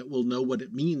episode, that we'll know what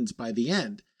it means by the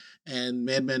end. And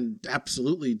Mad Men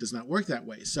absolutely does not work that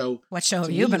way. So what show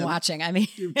have you been watching? I mean,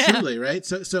 truly, right?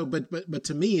 But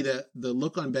to me, the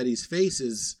look on Betty's face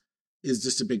is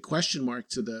just a big question mark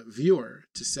to the viewer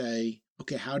to say,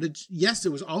 okay, yes,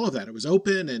 it was all of that. It was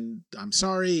open and I'm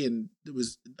sorry. And it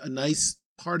was a nice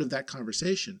part of that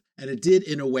conversation. And it did,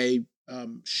 in a way,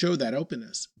 show that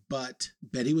openness. But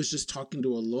Betty was just talking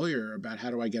to a lawyer about, how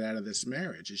do I get out of this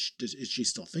marriage? Is she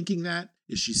still thinking that?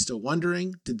 Is she still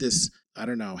wondering? Did this, I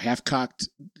don't know, half-cocked,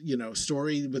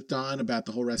 story with Don about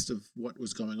the whole rest of what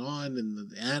was going on and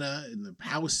the Anna in the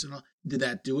house and all, did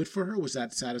that do it for her? Was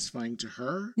that satisfying to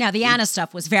her? Now, the Anna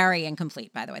stuff was very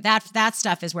incomplete, by the way. That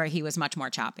stuff is where he was much more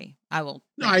choppy. I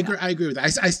agree with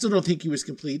that. I still don't think he was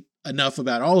complete enough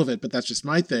about all of it, but that's just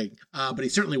my thing. But he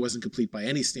certainly wasn't complete by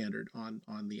any standard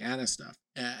on the Anna stuff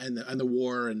and the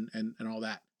war and all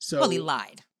that. So, well, he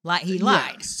lied. He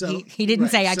lied. Yeah, so, he didn't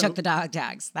say I took the dog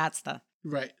tags. That's the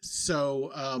right.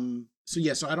 So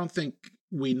I don't think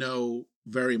we know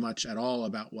very much at all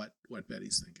about what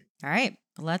Betty's thinking. All right,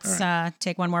 let's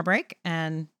take one more break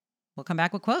and we'll come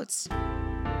back with quotes.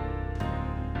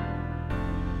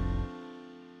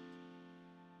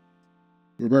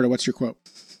 Roberta, what's your quote?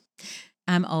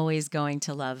 I'm always going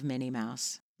to love Minnie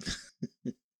Mouse.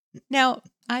 Now,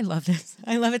 I love this.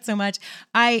 I love it so much.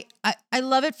 I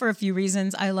love it for a few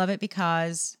reasons. I love it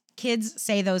because kids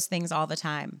say those things all the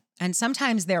time. And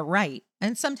sometimes they're right.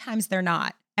 And sometimes they're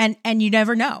not. And you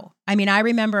never know. I mean, I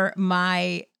remember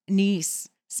my niece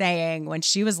saying when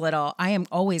she was little, I am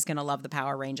always going to love the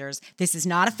Power Rangers. This is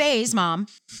not a phase, Mom.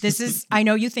 I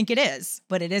know you think it is,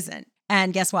 but it isn't.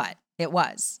 And guess what? It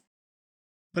was.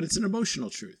 But it's an emotional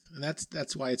truth. And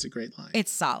that's why it's a great line.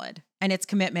 It's solid. And it's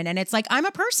commitment. And it's like, I'm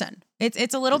a person.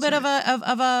 It's a little bit of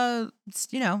a,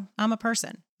 I'm a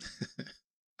person.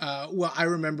 Well, I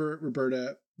remember,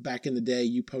 Roberta, back in the day,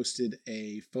 you posted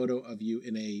a photo of you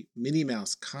in a Minnie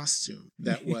Mouse costume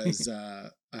that was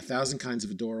 1,000 kinds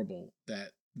of adorable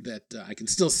that I can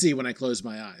still see when I close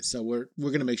my eyes. So we're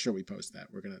going to make sure we post that.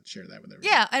 We're going to share that with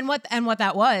everyone. Yeah. And what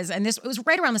that was, and it was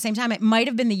right around the same time. It might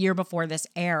have been the year before this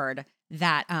aired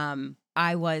that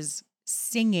I was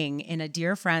singing in a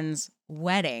dear friend's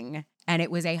wedding, and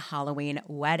it was a Halloween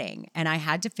wedding. And I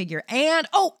had to figure, and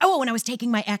when I was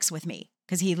taking my ex with me,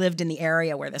 because he lived in the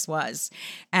area where this was.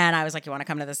 And I was like, you want to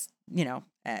come to this,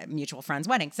 mutual friend's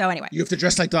wedding. So anyway. You have to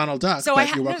dress like Donald Duck. So I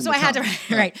had to,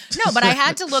 right. No, but I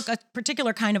had to look a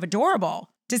particular kind of adorable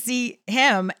to see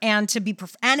him and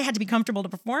and it had to be comfortable to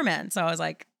perform in. So I was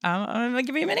like, I'm going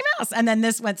to give you a Minnie Mouse. And then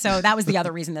this went, so that was the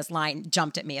other reason this line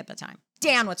jumped at me at the time.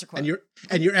 Dan, what's your quote?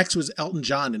 And your ex was Elton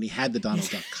John and he had the Donald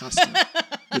Duck costume,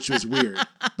 which was weird,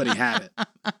 but he had it.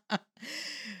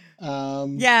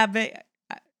 Yeah, but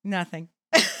nothing.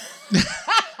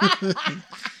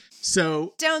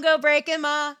 So Don't go breaking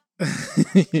my.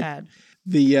 God.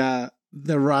 the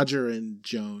Roger and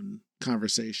Joan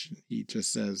conversation, he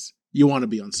just says, "You want to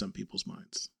be on some people's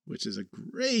minds," which is a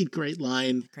great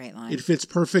line. Great line. It fits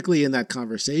perfectly in that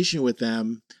conversation with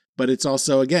them, but it's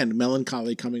also, again,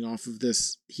 melancholy coming off of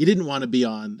this. He didn't want to be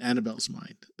on Annabelle's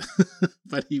mind,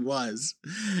 but he was.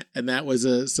 And that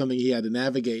was something he had to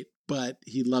navigate, but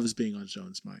he loves being on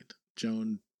Joan's mind.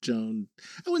 Joan,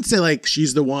 I wouldn't say like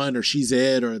she's the one or she's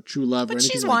it or a true love But or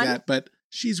anything she's like one. that, but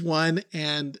she's one.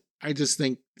 And I just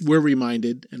think we're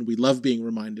reminded, and we love being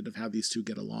reminded of how these two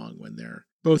get along when they're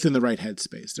both in the right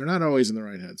headspace. They're not always in the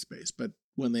right headspace, but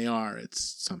when they are,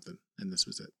 it's something. And this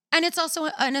was it. And it's also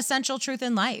an essential truth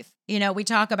in life. You know, we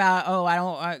talk about,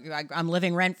 I'm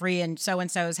living rent free in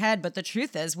so-and-so's head. But the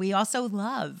truth is, we also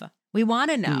love. We want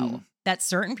to know that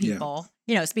certain people,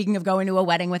 you know, speaking of going to a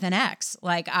wedding with an ex,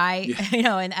 like you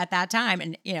know, and at that time,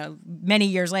 and, you know, many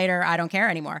years later, I don't care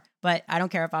anymore. But I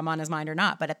don't care if I'm on his mind or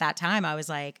not. But at that time, I was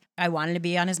like, I wanted to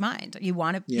be on his mind. You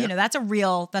want to, you know, that's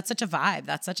such a vibe.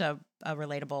 That's such a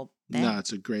relatable thing. No,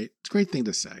 it's a great thing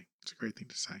to say. It's a great thing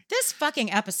to say. This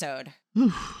fucking episode. Whew,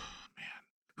 man.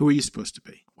 Who are you supposed to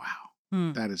be?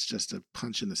 Wow. That is just a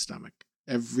punch in the stomach.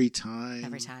 Every time.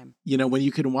 Every time. You know, when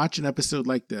you can watch an episode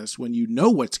like this, when you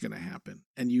know what's going to happen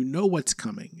and you know what's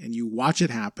coming and you watch it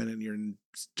happen and you're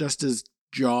just as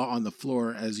jaw on the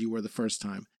floor as you were the first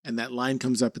time, and that line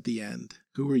comes up at the end,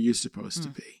 who are you supposed to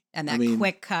be? And that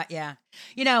quick cut, yeah.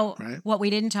 You know, what we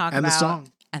didn't talk and about. The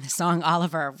song. And the song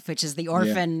Oliver, which is the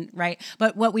orphan, right?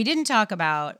 But what we didn't talk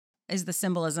about is the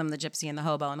symbolism, the gypsy and the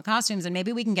hobo and the costumes. And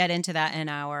maybe we can get into that in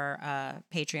our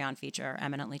Patreon feature,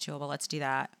 Eminently Chewable. Let's do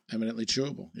that. Eminently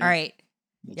Chewable. Yeah. All right.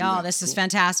 Y'all, this is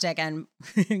fantastic. And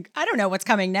I don't know what's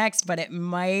coming next, but it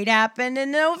might happen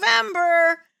in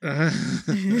November.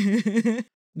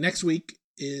 Next week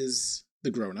is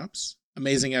The Grown-Ups.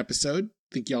 Amazing episode.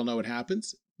 Think y'all know what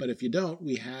happens. But if you don't,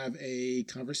 we have a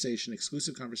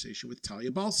exclusive conversation with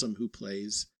Talia Balsam, who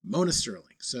plays Mona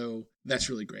Sterling. So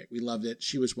that's really great. We loved it.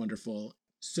 She was wonderful.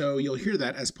 So you'll hear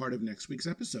that as part of next week's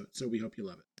episode. So we hope you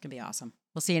love it. It's going to be awesome.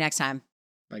 We'll see you next time.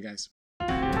 Bye, guys.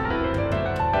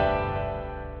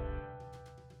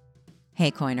 Hey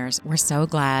Coiners, we're so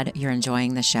glad you're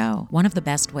enjoying the show. One of the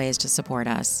best ways to support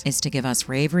us is to give us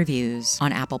rave reviews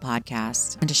on Apple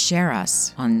Podcasts and to share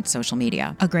us on social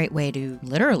media. A great way to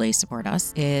literally support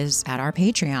us is at our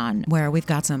Patreon, where we've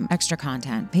got some extra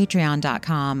content.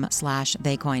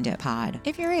 Patreon.com/theycoineditpod.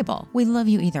 If you're able, we love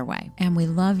you either way. And we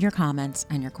love your comments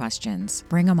and your questions.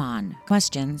 Bring them on.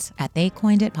 Questions at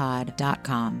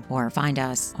theycoineditpod.com or find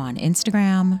us on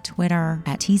Instagram, Twitter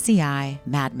at TCI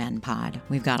Mad Men Pod.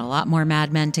 We've got a lot more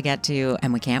Mad Men to get to,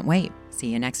 and we can't wait. See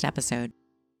you next episode.